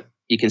particular with it,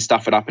 you can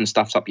stuff it up and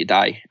stuffs up your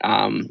day.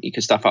 You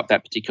can stuff up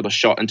that particular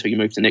shot until you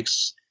move to the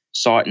next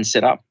site and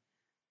set up.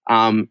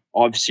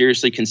 I've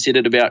seriously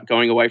considered about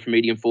going away from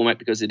medium format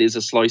because it is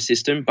a slow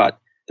system, but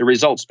the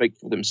results speak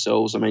for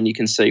themselves. I mean, you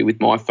can see with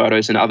my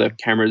photos and other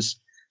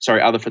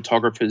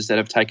photographers that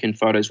have taken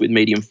photos with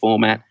medium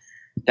format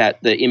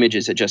that the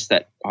images are just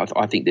that,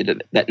 I think they're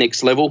that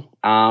next level.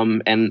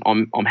 And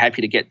I'm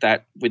happy to get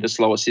that with a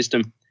slower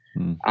system.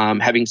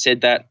 Having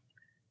said that,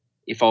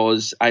 if I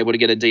was able to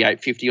get a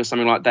D850 or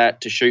something like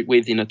that to shoot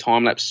with in a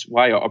time-lapse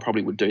way, I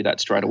probably would do that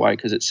straight away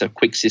because it's a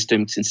quick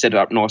system, can set it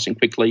up nice and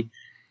quickly,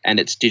 and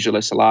it's digital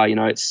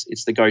SLR.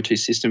 It's the go-to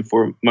system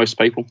for most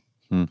people.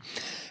 And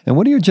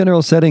what are your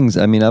general settings?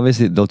 I mean,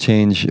 obviously they'll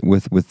change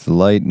with the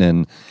light,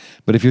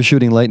 but if you're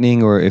shooting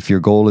lightning, or if your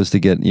goal is to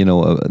get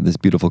this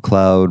beautiful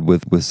cloud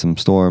with some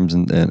storms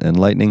and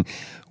lightning,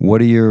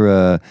 what are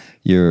your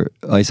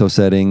ISO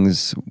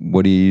settings?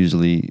 What do you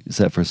usually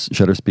set for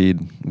shutter speed,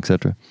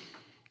 etc.?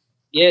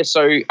 Yeah,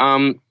 so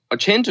I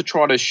tend to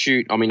try to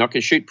shoot. I mean, I can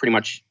shoot pretty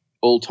much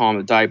all time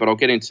of the day, but I'll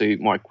get into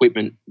my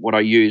equipment. What I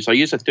use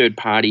a third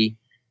party,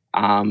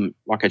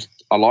 like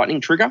a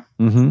lightning trigger.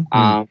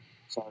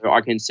 So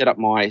I can set up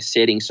my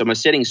settings. So my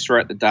settings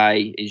throughout the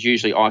day is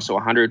usually ISO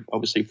 100,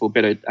 obviously for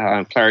better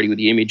clarity with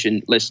the image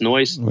and less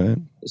noise. Right.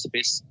 It's the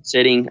best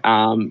setting.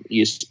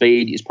 Your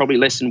speed is probably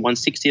less than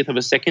 1/60th of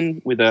a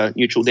second with a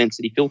neutral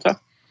density filter.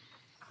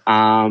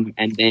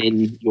 And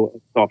then you're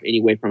off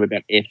anywhere from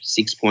about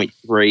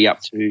f6.3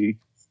 up to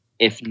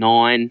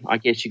f9, I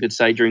guess you could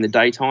say, during the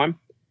daytime.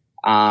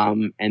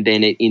 And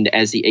then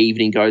as the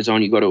evening goes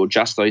on, you've got to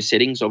adjust those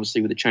settings,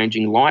 obviously with the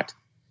changing light.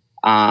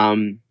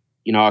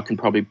 I can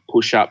probably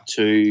push up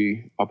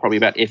to probably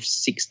about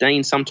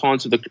f16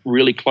 sometimes with the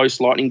really close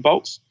lightning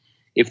bolts.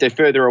 If they're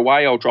further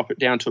away, I'll drop it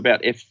down to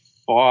about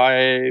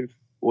f5.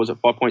 Was it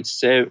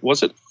 5.7?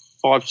 Was it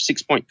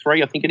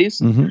 6.3? I think it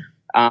is.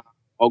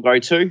 I'll go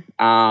to,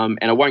 and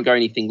I won't go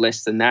anything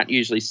less than that,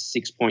 usually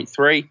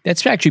 6.3.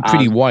 That's actually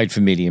pretty wide for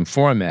medium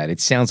format.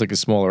 It sounds like a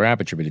smaller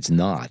aperture, but it's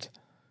not.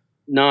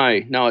 No,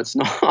 it's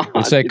not.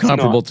 It's like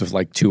comparable to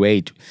like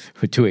 2.8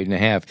 or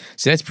 2.8.5.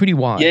 So that's pretty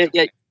wide.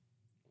 Yeah.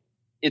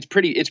 It's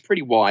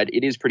pretty wide.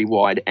 It is pretty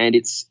wide, and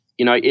it's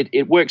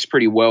it works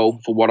pretty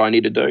well for what I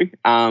need to do.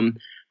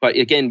 But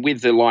again,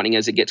 with the lightning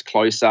as it gets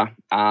closer,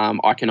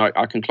 I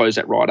can close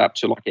that right up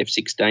to like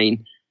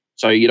f16.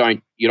 So you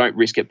don't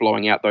risk it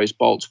blowing out those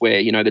bolts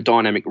where, the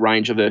dynamic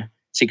range of the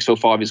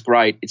 645 is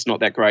great. It's not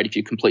that great. If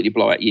you completely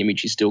blow out your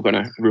image, you're still going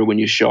to ruin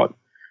your shot.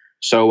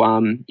 So,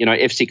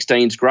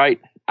 f16 is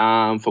great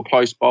for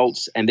close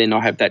bolts, and then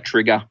I have that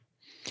trigger.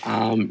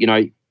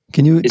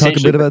 Can you talk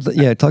a bit about that?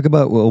 Yeah, talk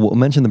about, we'll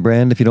mention the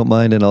brand if you don't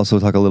mind, and also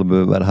talk a little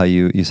bit about how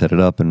you set it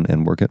up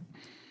and work it.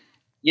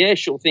 Yeah,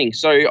 sure thing.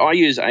 So I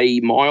use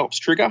a MyOps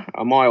trigger,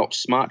 a MyOps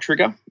smart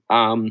trigger.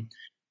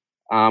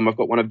 I've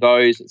got one of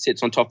those. It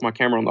sits on top of my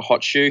camera on the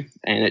hot shoe,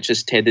 and it's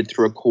just tethered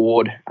through a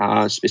cord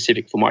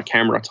specific for my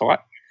camera type.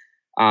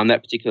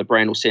 That particular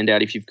brand will send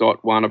out if you've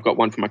got one. I've got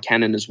one for my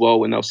Canon as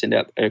well, and they'll send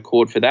out a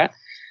cord for that.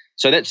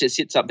 So that just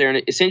sits up there, and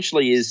it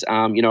essentially is,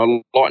 a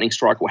lightning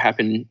strike will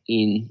happen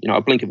in, a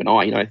blink of an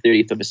eye,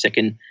 30th of a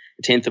second,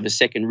 10th of a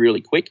second,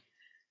 really quick.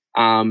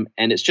 And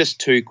it's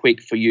just too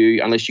quick for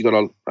you, unless you've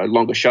got a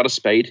longer shutter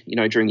speed,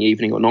 during the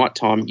evening or night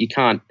time. You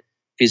can't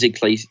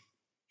physically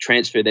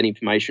transfer that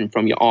information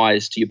from your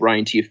eyes to your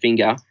brain to your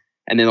finger,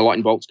 and then the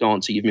lightning bolt's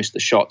gone, so you've missed the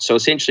shot. So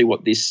essentially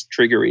what this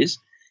trigger is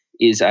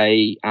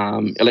a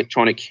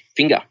electronic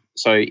finger.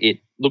 So it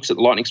looks at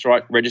the lightning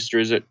strike,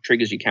 registers it,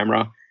 triggers your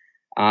camera,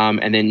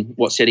 and then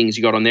what settings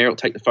you got on there, it'll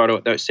take the photo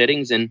at those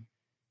settings, and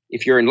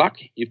if you're in luck,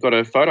 you've got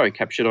a photo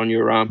captured on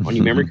your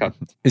memory card.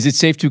 Is it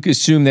safe to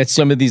assume that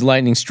some of these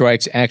lightning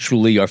strikes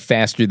actually are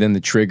faster than the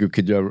trigger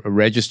could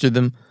register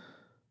them?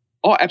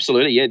 Oh,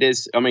 absolutely. Yeah,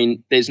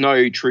 there's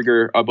no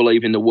trigger, I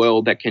believe, in the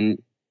world that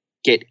can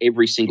get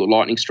every single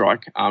lightning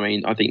strike.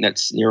 I think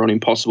that's near on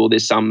impossible.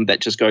 There's some that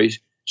just goes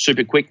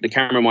super quick. The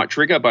camera might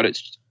trigger, but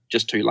it's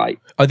just too late.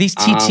 Are these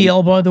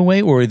TTL, by the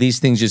way, or are these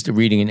things just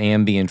reading an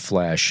ambient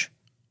flash?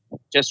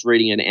 Just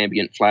reading an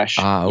ambient flash.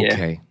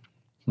 Okay.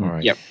 Yeah. All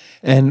right. Yep.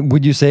 And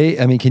would you say,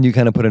 can you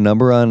kind of put a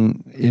number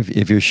on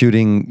if you're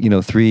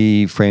shooting,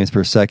 3 frames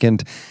per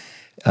second?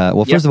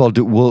 First of all,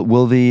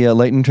 will the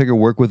lightning trigger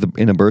work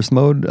in a burst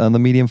mode on the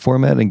medium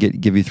format and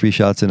give you 3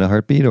 shots in a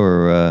heartbeat,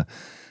 or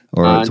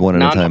it's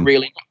one at a time? Not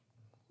really.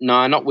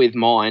 No, not with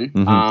mine.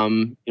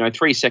 Mm-hmm.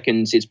 3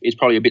 seconds is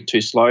probably a bit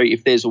too slow.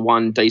 If there's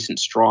one decent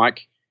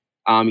strike,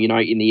 in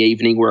the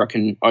evening where I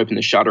can open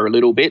the shutter a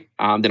little bit,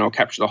 then I'll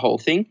capture the whole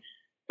thing.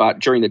 But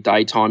during the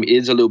daytime, it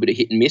is a little bit of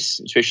hit and miss,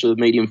 especially with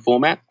medium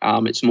format.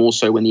 It's more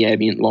so when the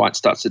ambient light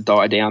starts to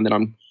die down that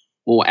I'm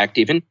more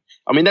active in.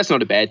 That's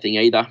not a bad thing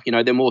either.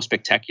 They're more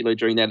spectacular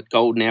during that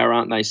golden hour,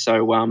 aren't they?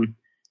 So,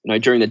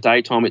 during the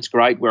daytime, it's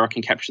great where I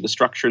can capture the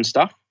structure and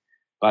stuff.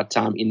 But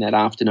in that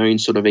afternoon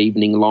sort of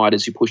evening light,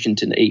 as you push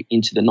into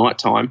the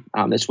nighttime,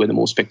 that's where they're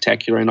more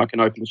spectacular, and I can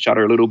open the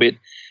shutter a little bit.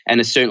 And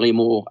it's certainly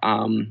more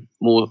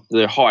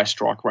the higher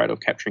strike rate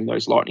of capturing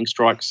those lightning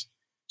strikes,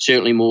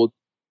 certainly more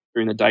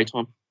during the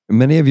daytime.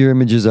 Many of your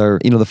images are,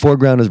 the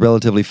foreground is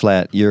relatively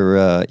flat.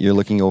 You're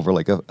looking over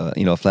like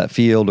a flat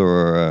field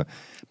or a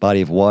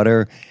body of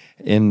water.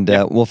 And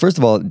first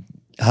of all,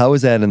 how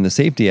is that in the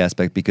safety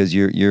aspect? Because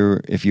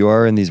if you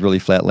are in these really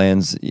flat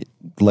lands,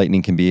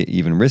 lightning can be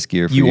even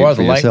riskier for you. You are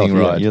the lightning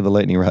rod. You're the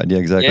lightning rod. Yeah,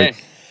 exactly.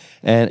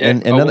 Yeah.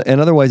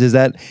 And otherwise,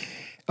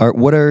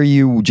 what are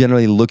you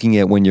generally looking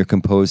at when you're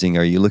composing?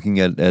 Are you looking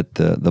at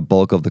the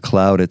bulk of the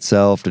cloud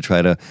itself to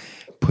try to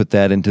put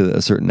that into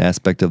a certain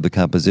aspect of the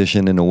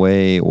composition in a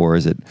way, or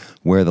is it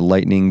where the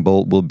lightning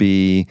bolt will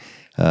be?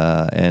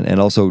 And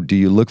also, do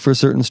you look for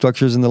certain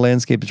structures in the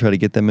landscape to try to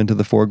get them into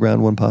the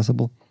foreground when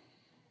possible?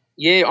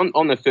 Yeah,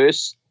 on the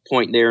first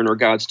point there in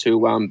regards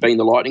to being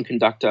the lightning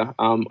conductor,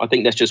 I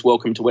think that's just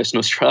welcome to Western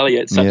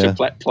Australia. It's such a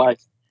flat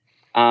place.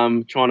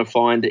 Trying to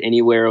find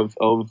anywhere of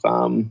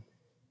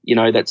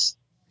that's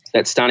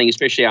stunning,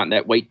 especially out in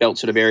that wheat belt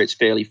sort of area. It's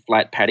fairly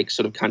flat paddock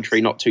sort of country,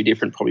 not too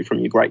different probably from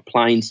your Great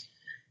Plains.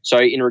 So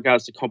in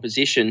regards to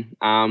composition,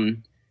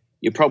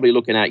 you're probably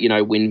looking at,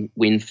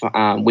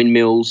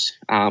 windmills,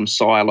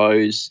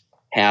 silos,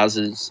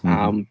 houses,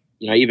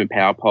 even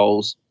power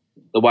poles,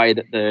 the way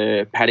that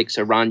the paddocks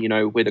are run,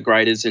 where the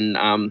graders and,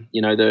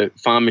 the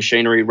farm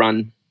machinery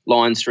run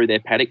lines through their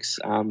paddocks,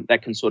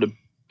 that can sort of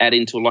add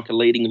into like a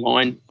leading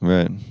line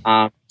right.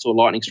 To a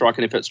lightning strike.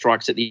 And if it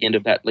strikes at the end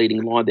of that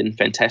leading line, then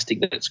fantastic,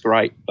 that's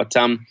great. But,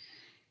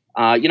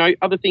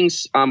 other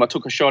things, I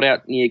took a shot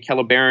out near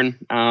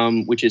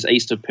Calabaron, which is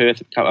east of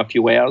Perth, a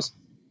few hours,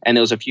 and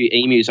there was a few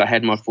emus I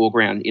had in my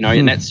foreground,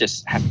 and that's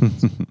just happened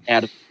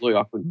out of the blue.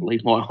 I couldn't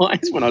believe my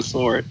eyes when I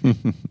saw it.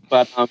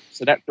 But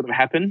so that sort of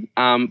happened.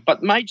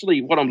 But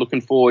majorly what I'm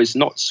looking for is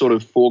not sort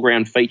of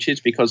foreground features,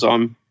 because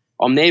I'm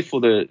there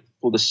for the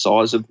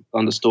size of the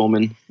thunderstorm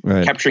and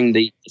capturing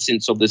the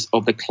essence of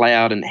the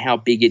cloud and how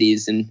big it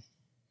is. And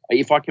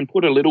if I can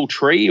put a little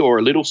tree or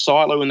a little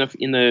silo in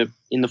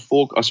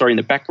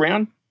the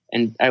background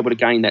and able to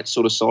gain that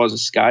sort of size of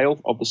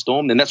scale of the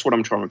storm, then that's what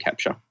I'm trying to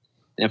capture.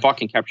 And if I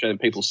can capture and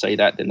people see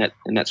that, then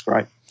that's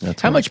great.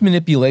 How much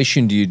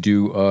manipulation do you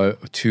do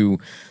to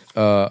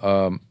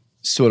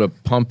sort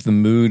of pump the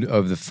mood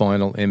of the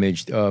final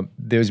image?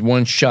 There's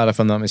one shot, if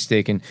I'm not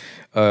mistaken,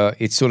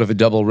 it's sort of a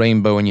double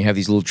rainbow, and you have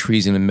these little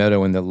trees in a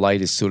meadow, and the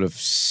light is sort of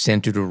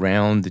centered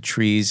around the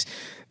trees.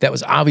 That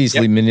was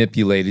obviously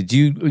manipulated. Do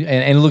you?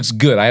 And it looks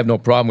good. I have no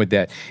problem with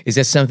that. Is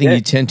that something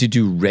you tend to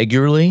do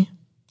regularly?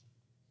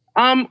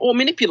 Or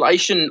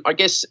manipulation, I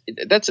guess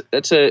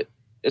it's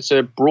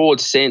a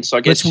broad sense. I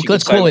guess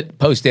let's call it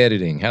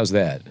post-editing. How's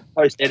that?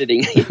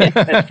 Post-editing.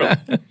 Yeah,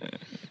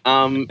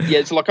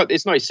 it's like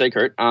it's no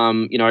secret.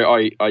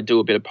 I do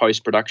a bit of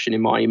post-production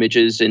in my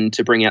images and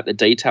to bring out the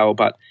detail,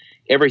 but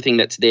everything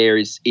that's there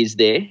is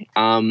there.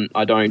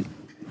 I don't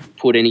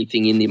put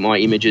anything in my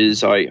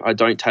images. I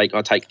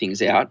take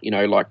things out,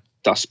 like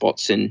dust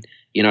spots and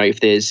if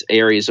there's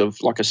areas of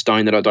like a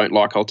stone that I don't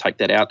like, I'll take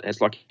that out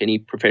as like any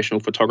professional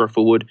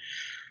photographer would.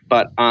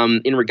 But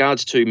in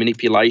regards to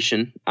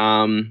manipulation,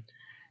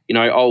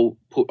 I'll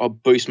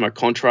boost my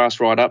contrast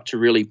right up to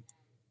really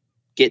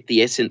get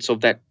the essence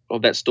of that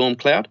storm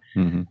cloud.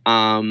 Mm-hmm.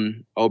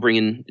 I'll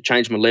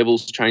change my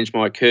levels, change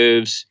my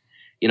curves,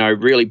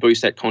 really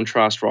boost that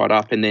contrast right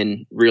up, and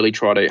then really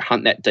try to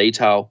hunt that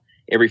detail,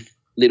 every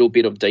little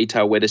bit of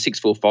detail where the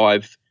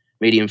 645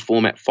 medium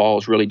format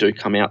files really do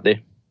come out there.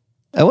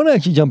 I want to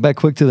actually jump back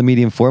quick to the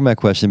medium format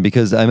question,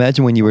 because I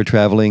imagine when you were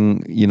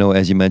traveling,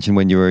 as you mentioned,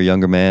 when you were a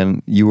younger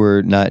man, you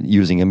were not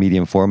using a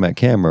medium format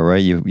camera, right?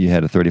 You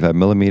had a 35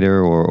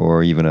 millimeter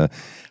or even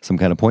some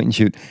kind of point and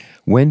shoot.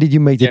 When did you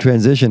make the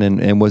transition,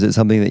 and was it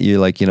something that you're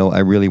like, I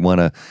really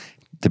want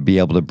to be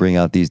able to bring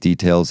out these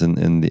details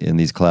in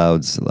these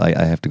clouds,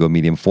 I have to go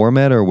medium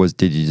format, or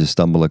did you just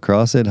stumble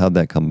across it? How'd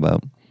that come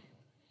about?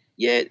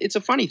 Yeah, it's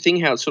a funny thing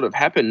how it sort of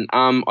happened.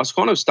 I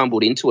kind of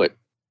stumbled into it.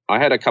 I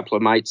had a couple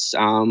of mates,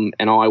 and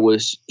I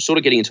was sort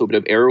of getting into a bit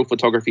of aerial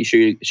photography,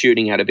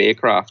 shooting out of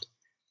aircraft.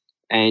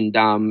 And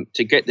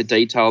to get the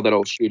detail that I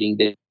was shooting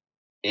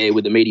there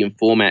with the medium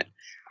format,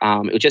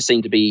 it just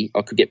seemed to be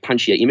I could get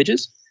punchier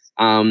images.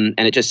 And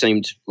it just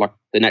seemed like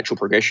the natural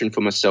progression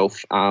for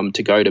myself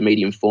to go to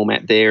medium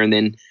format there, and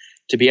then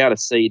to be able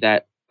to see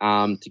that,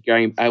 able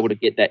to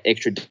get that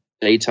extra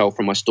detail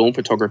from my storm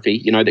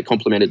photography, that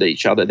complemented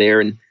each other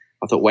there. And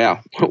I thought, wow,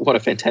 what a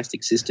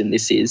fantastic system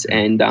this is.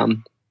 And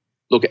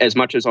look, as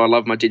much as I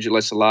love my digital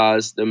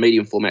SLRs, the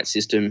medium format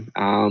system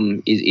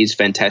is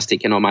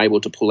fantastic, and I'm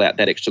able to pull out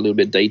that extra little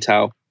bit of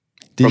detail.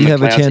 Did you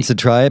have a chance to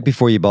try it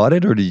before you bought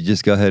it, or did you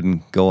just go ahead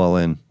and go all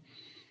in?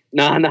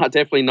 No,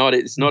 definitely not.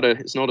 It's not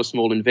a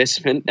small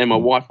investment, and my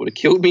wife would have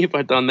killed me if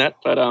I'd done that.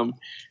 But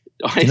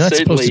you're not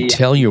supposed to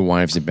tell your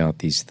wives about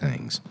these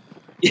things.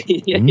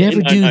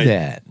 Never do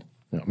that.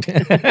 No.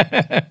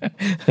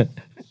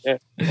 Yeah.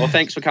 Well,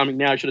 thanks for coming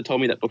now. I should have told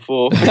me that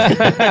before.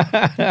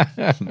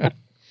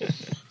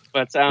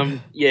 But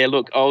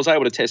look, I was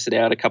able to test it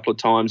out a couple of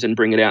times and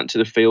bring it out into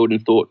the field,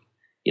 and thought,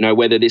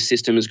 whether this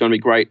system is going to be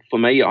great for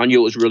me. I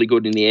knew it was really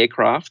good in the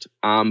aircraft,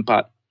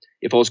 but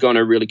if I was going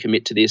to really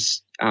commit to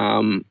this,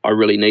 I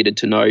really needed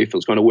to know if it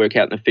was going to work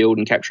out in the field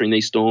and capturing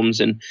these storms.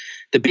 And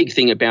the big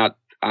thing about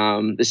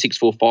the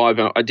 645,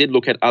 I did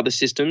look at other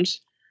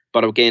systems,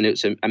 but again,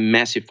 it's a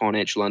massive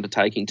financial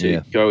undertaking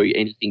to go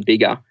anything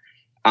bigger.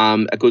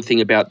 A good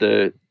thing about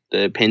the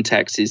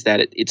Pentax is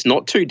that it's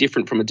not too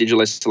different from a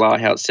digital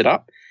SLR, how it's set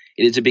up.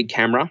 It is a big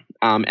camera,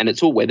 and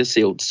it's all weather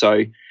sealed.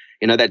 So,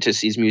 that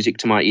just is music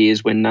to my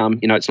ears when,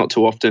 it's not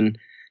too often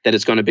that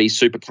it's going to be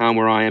super calm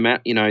where I am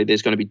at.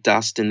 There's going to be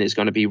dust and there's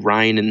going to be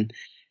rain, and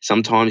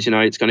sometimes,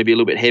 it's going to be a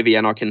little bit heavy,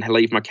 and I can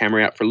leave my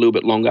camera out for a little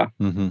bit longer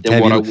than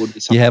what I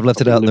would. You have left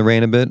it out in the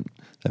rain a bit?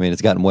 I mean,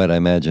 it's gotten wet, I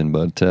imagine,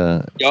 but...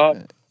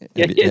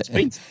 it's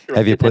been...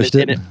 Have you pushed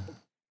it?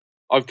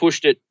 I've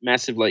pushed it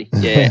massively,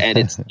 and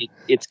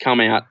it's come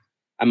out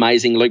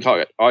amazing. Look,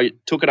 I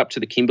took it up to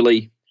the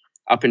Kimberley,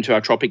 up into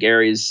our tropic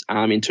areas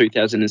in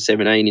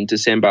 2017 in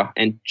December,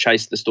 and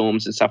chased the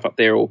storms and stuff up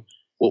there, or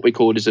what we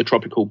call it is a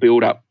tropical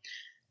build-up.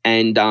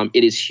 And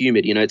it is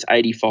humid, it's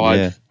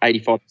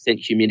 85%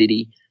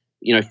 humidity,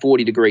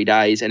 40-degree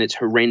days, and it's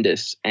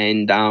horrendous.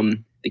 And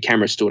the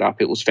camera stood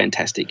up. It was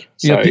fantastic.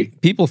 So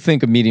people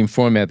think of medium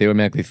format, they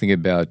automatically think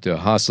about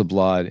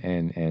Hasselblad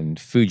and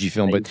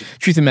Fujifilm. But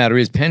truth of the matter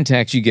is,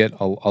 Pentax, you get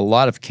a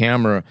lot of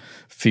camera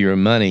for your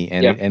money,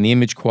 and the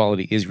image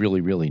quality is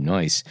really, really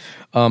nice.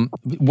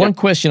 One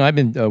question I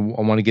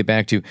want to get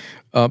back to: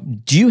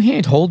 do you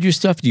hand hold your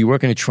stuff? Do you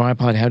work on a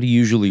tripod? How do you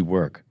usually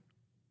work?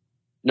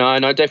 No,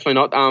 definitely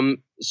not.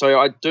 So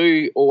I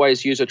do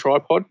always use a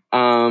tripod.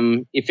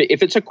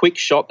 If it's a quick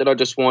shot that I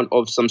just want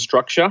of some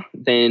structure,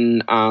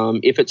 then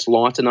if it's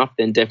light enough,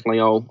 then definitely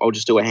I'll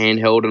just do a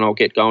handheld and I'll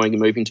get going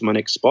and moving to my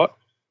next spot.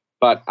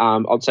 But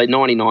I'd say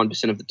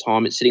 99% of the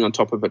time it's sitting on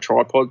top of a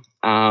tripod.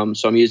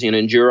 So I'm using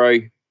an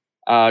Enduro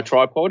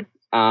tripod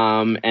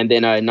and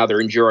then another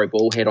Enduro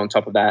ball head on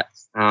top of that.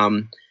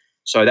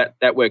 So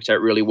that works out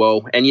really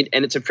well, and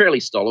it's a fairly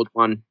solid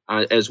one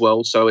as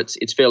well. So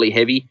it's fairly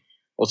heavy.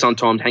 Or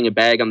sometimes hang a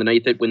bag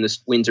underneath it when the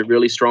winds are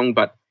really strong.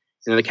 But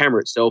the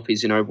camera itself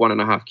is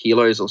 1.5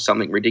 kilos or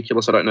something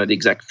ridiculous. I don't know the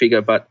exact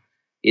figure, but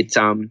it's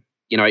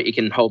it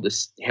can hold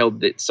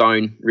its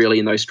own really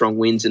in those strong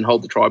winds and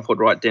hold the tripod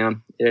right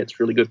down. Yeah, it's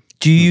really good.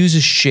 Do you use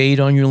a shade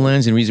on your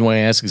lens? And the reason why I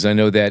ask is I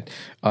know that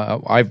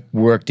I've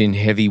worked in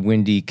heavy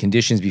windy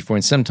conditions before,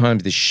 and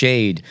sometimes the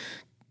shade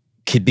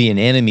could be an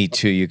enemy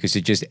to you because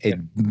it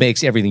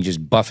makes everything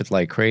just buffet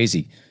like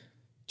crazy.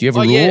 Do you have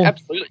a rule? Yeah,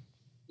 absolutely.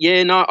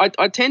 Yeah, no,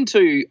 I tend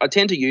to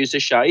use a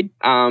shade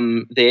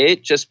there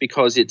just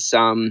because it's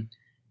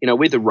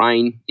with the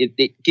rain,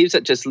 it gives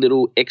it just a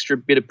little extra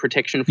bit of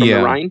protection from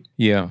the rain.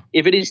 Yeah.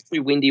 If it is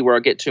too windy where I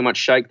get too much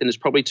shake, then it's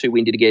probably too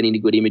windy to get any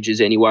good images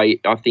anyway,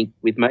 I think,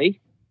 with me.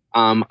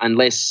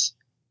 Unless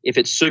if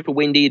it's super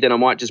windy, then I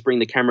might just bring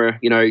the camera,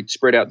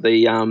 spread out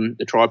the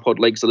tripod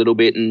legs a little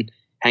bit and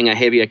hang a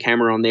heavier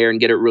camera on there and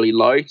get it really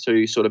low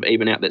to sort of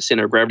even out that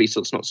center of gravity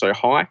so it's not so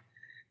high.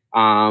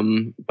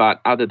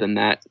 But other than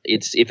that,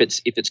 if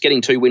it's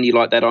getting too windy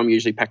like that, I'm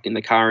usually packed in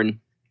the car and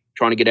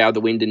trying to get out of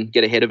the wind and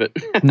get ahead of it.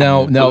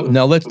 Now,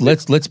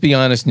 let's be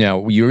honest.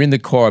 Now you're in the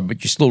car,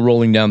 but you're still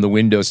rolling down the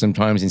window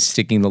sometimes and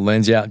sticking the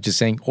lens out, just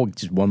saying, "Oh,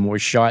 just one more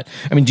shot."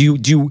 I mean, do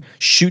you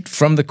shoot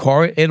from the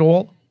car at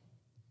all?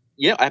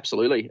 Yeah,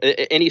 absolutely.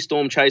 Any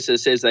storm chaser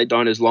says they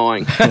don't is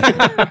lying.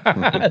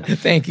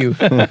 Thank you.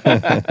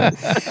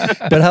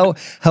 But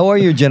how are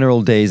your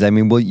general days? I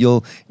mean,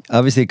 you'll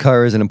obviously a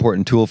car is an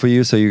important tool for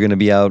you, so you're going to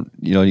be out.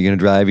 You know, you're going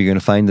to drive. You're going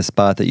to find the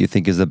spot that you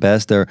think is the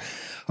best. Or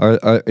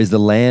is the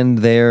land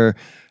there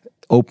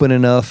open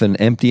enough and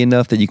empty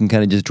enough that you can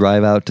kind of just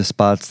drive out to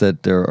spots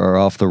that are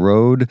off the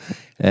road?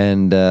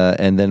 And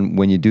then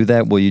when you do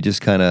that, will you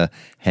just kind of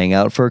hang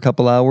out for a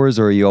couple hours,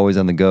 or are you always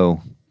on the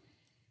go?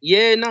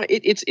 Yeah, no,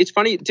 it's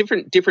funny.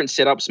 Different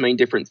setups mean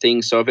different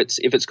things. So if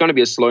it's going to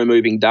be a slow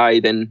moving day,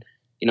 then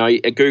I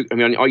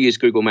use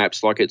Google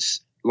Maps like it's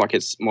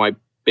my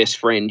best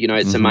friend. You know,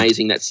 it's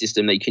amazing, that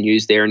system that you can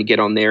use there and get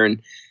on there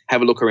and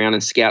have a look around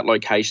and scout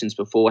locations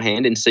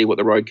beforehand and see what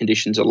the road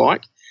conditions are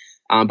like.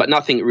 But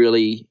nothing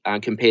really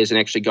compares in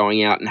actually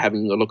going out and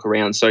having a look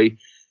around. So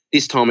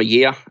this time of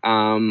year,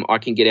 I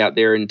can get out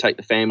there and take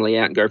the family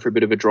out and go for a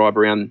bit of a drive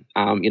around,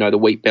 the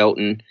wheat belt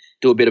and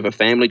do a bit of a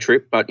family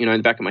trip. But, in the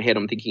back of my head,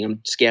 I'm thinking I'm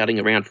scouting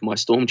around for my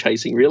storm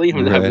chasing, really.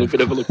 I'm having a bit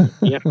of a look.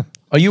 Yeah.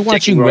 Are you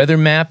watching weather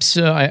maps?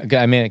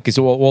 I mean, because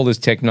all this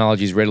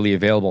technology is readily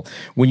available.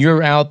 When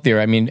you're out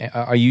there, I mean,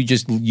 are you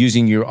just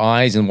using your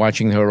eyes and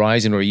watching the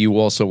horizon, or are you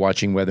also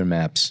watching weather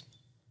maps?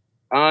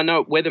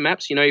 No, weather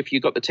maps, if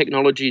you've got the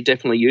technology,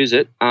 definitely use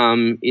it.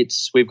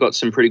 We've got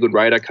some pretty good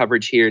radar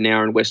coverage here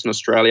now in Western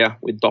Australia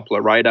with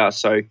Doppler radar.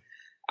 So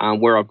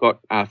where I've got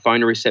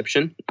phone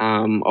reception,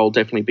 I'll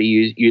definitely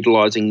be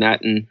utilising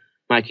that and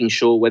making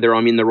sure whether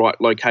I'm in the right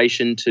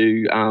location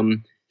to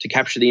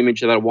capture the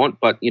image that I want.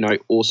 But,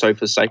 also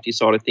for the safety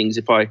side of things,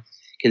 if I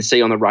can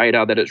see on the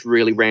radar that it's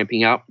really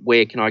ramping up,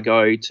 where can I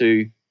go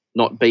to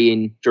not be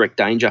in direct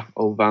danger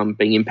of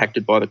being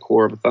impacted by the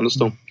core of a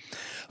thunderstorm?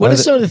 What are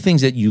some of the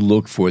things that you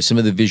look for, some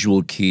of the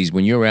visual keys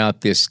when you're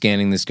out there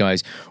scanning the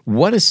skies?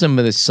 What are some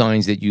of the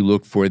signs that you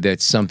look for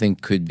that something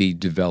could be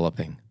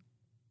developing?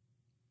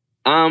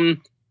 I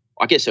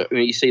guess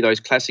you see those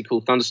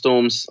classical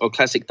thunderstorms or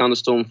classic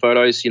thunderstorm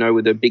photos,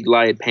 with the big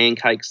layered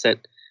pancakes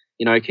that,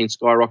 can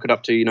skyrocket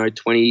up to,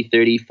 20,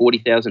 30,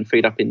 40,000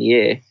 feet up in the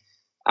air.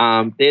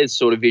 There's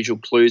sort of visual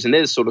clues, and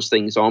there's sort of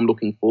things I'm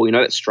looking for.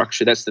 That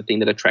structure, that's the thing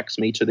that attracts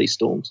me to these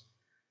storms.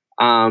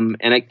 And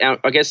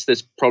I guess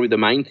that's probably the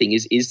main thing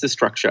is the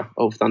structure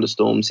of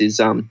thunderstorms is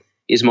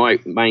my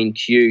main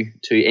cue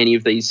to any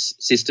of these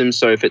systems.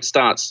 So if it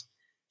starts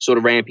sort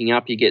of ramping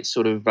up, you get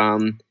sort of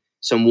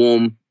some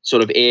warm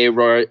sort of air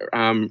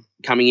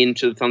coming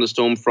into the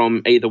thunderstorm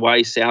from either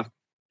way, south,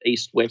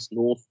 east, west,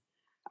 north.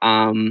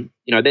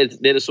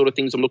 They're the sort of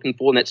things I'm looking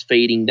for, and that's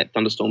feeding that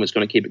thunderstorm. It's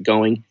going to keep it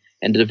going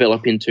and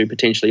develop into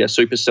potentially a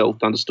supercell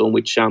thunderstorm,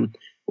 which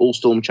all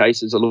storm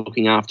chasers are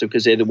looking after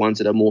because they're the ones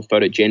that are more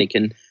photogenic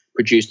and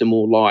produce the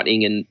more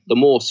lighting and the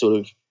more sort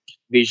of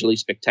visually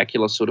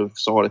spectacular sort of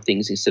side of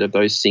things instead of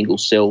those single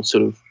cell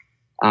sort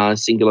of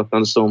singular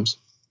thunderstorms.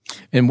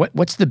 And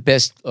what's the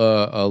best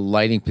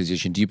lighting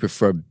position? Do you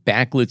prefer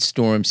backlit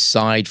storm,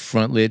 side,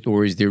 frontlit,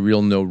 or is there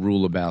no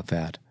rule about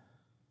that?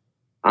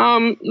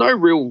 No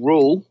real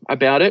rule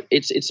about it.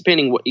 It's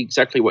depending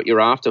exactly what you're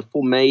after.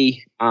 For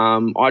me,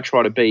 I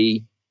try to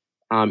be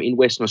in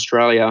Western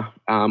Australia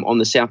on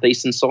the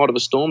southeastern side of the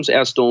storms.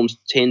 Our storms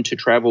tend to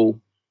travel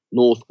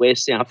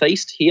northwest,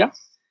 southeast here,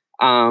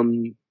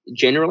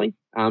 generally.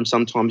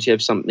 Sometimes you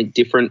have something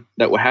different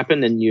that will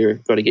happen and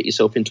you've got to get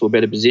yourself into a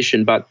better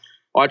position. But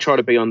I try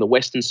to be on the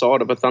western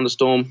side of a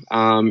thunderstorm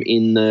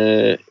in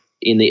the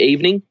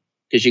evening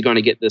because you're going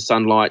to get the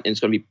sunlight and it's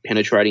going to be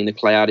penetrating the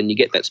cloud and you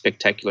get that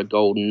spectacular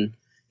golden,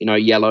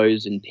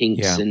 yellows and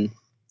pinks and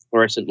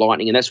fluorescent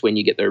lightning. And that's when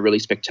you get the really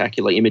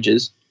spectacular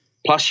images.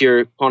 Plus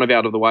you're kind of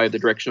out of the way of the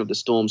direction of the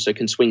storm, so it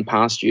can swing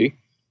past you,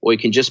 or you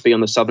can just be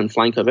on the southern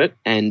flank of it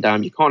and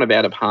you're kind of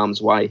out of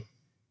harm's way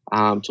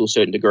to a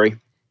certain degree.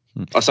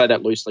 I say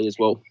that loosely as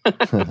well.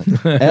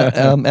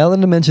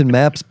 Alan mentioned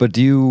maps, but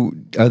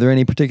are there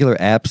any particular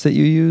apps that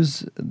you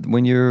use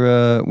when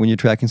you're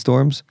tracking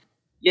storms?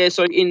 Yeah,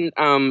 so in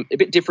a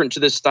bit different to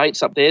the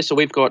States up there. So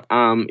we've got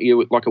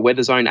like a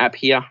weather zone app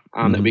here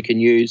that we can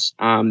use,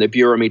 the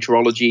Bureau of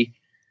Meteorology.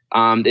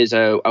 There's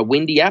a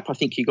windy app. I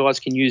think you guys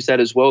can use that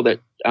as well, that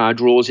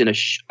draws in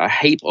a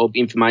heap of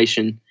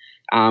information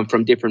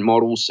from different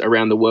models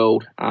around the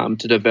world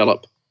to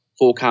develop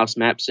forecast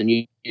maps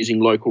and using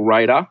local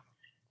radar.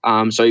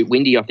 So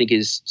windy, I think,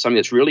 is something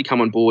that's really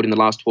come on board in the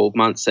last 12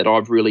 months that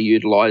I've really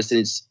utilised and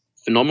is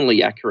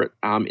phenomenally accurate.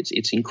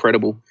 It's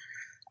incredible.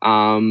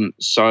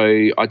 So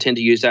I tend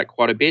to use that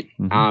quite a bit,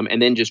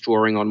 and then just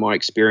drawing on my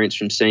experience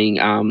from seeing,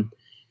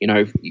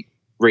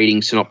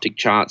 reading synoptic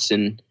charts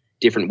and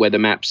different weather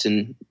maps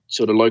and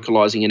sort of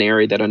localising an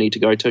area that I need to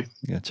go to.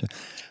 Gotcha.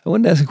 I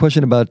wanted to ask a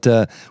question about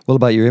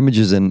your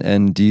images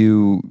and do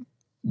you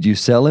do you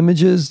sell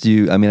images?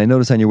 I mean, I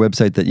noticed on your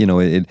website that,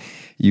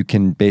 you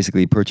can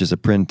basically purchase a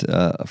print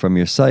from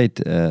your site,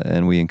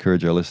 and we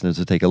encourage our listeners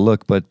to take a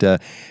look. But do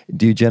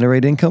you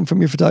generate income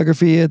from your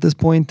photography at this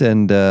point?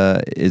 And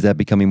is that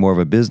becoming more of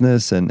a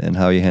business? And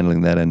how are you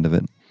handling that end of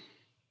it?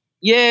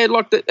 Yeah,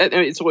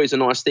 it's always a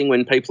nice thing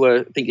when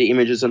people think the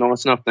images are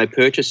nice enough and they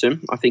purchase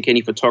them. I think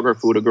any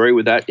photographer would agree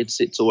with that.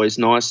 It's always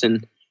nice,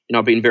 and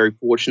I've been very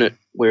fortunate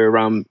where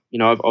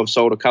I've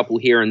sold a couple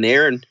here and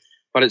there,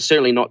 but it's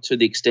certainly not to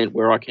the extent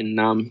where I can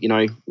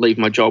leave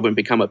my job and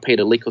become a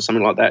Peter Lick or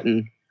something like that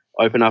and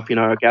open up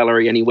a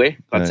gallery anywhere.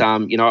 But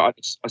right.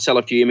 I sell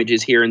a few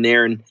images here and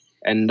there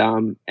and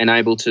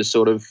able to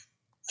sort of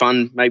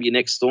fund maybe a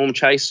next storm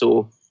chase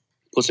or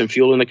put some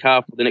fuel in the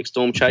car for the next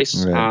storm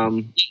chase.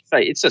 Right.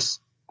 It's just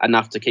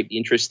enough to keep the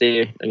interest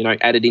there,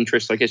 added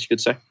interest, I guess you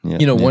could say.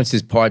 Yeah. Once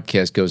this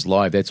podcast goes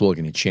live, that's all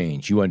going to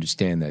change. You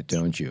understand that,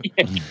 don't you?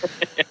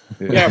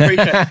 Yeah, I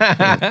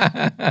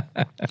appreciate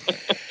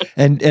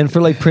it. And for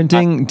like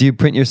printing, do you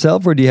print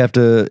yourself, or do you have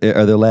to?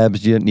 Are there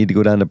labs you need to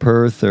go down to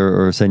Perth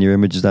or send your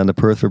images down to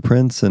Perth for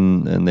prints,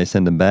 and they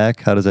send them back?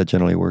 How does that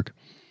generally work?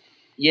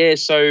 Yeah,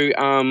 so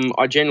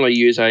I generally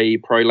use a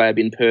Pro Lab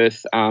in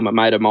Perth. A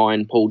mate of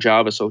mine, Paul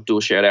Jarvis, I'll do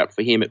a shout out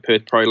for him at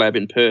Perth Pro Lab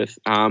in Perth.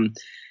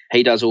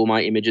 He does all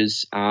my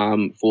images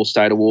for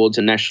state awards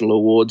and national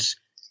awards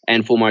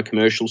and for my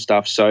commercial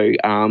stuff. So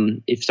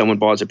if someone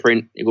buys a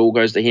print, it all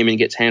goes to him and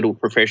gets handled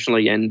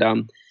professionally. And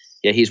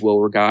he's well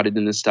regarded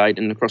in the state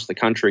and across the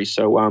country.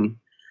 So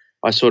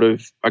I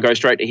go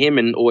straight to him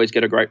and always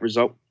get a great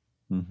result.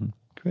 Mm-hmm.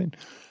 Great.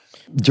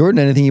 Jordan,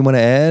 anything you want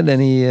to add?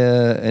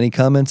 Any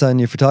comments on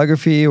your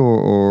photography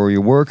or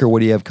your work, or what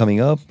do you have coming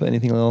up?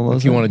 Anything along those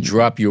lines? If you want to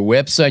drop your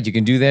website, you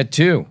can do that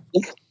too.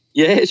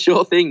 Yeah,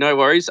 sure thing. No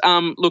worries.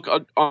 Look,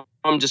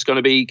 I'm just going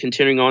to be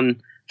continuing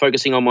on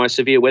focusing on my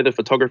severe weather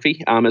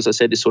photography. As I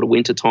said, this sort of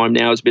winter time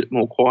now is a bit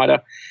more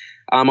quieter.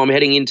 I'm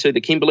heading into the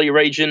Kimberley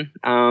region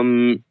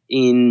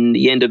in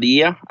the end of the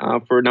year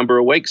for a number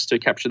of weeks to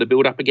capture the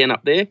build-up again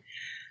up there.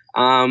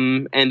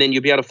 And then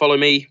you'll be able to follow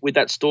me with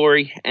that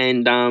story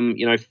and,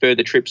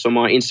 further trips on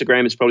my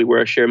Instagram is probably where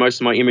I share most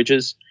of my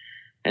images.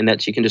 And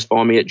that's, you can just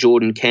find me at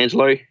Jordan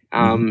Candelo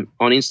on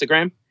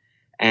Instagram.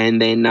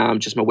 And then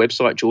just my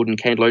website,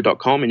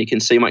 jordancandelo.com, and you can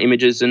see my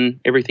images and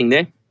everything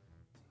there.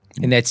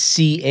 And that's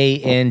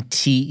Cantelo,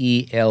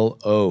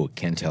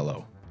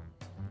 Cantelo.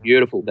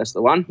 Beautiful. That's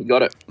the one. You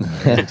got it.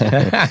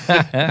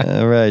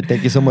 All right.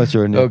 Thank you so much,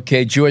 Jordan.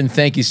 Okay, Jordan,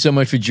 thank you so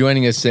much for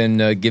joining us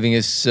and giving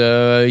us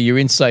your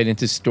insight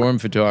into storm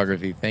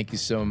photography. Thank you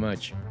so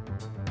much.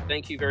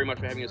 Thank you very much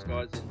for having us,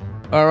 guys.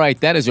 All right,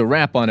 that is a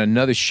wrap on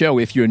another show.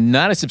 If you're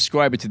not a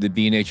subscriber to the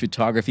B&H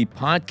Photography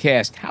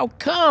Podcast, how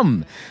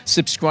come?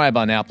 Subscribe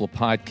on Apple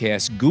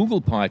Podcasts,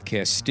 Google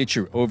Podcasts,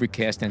 Stitcher,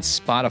 Overcast, and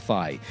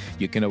Spotify.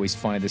 You can always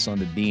find us on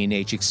the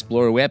B&H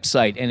Explorer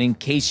website. And in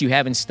case you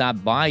haven't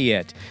stopped by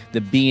yet,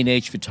 the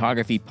B&H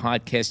Photography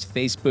Podcast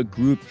Facebook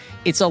group,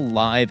 it's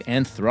alive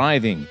and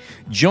thriving.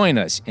 Join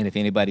us, and if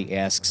anybody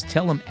asks,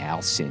 tell them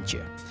Al sent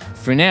you.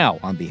 For now,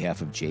 on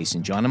behalf of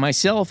Jason, John, and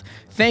myself,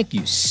 thank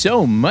you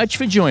so much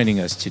for joining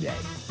us today.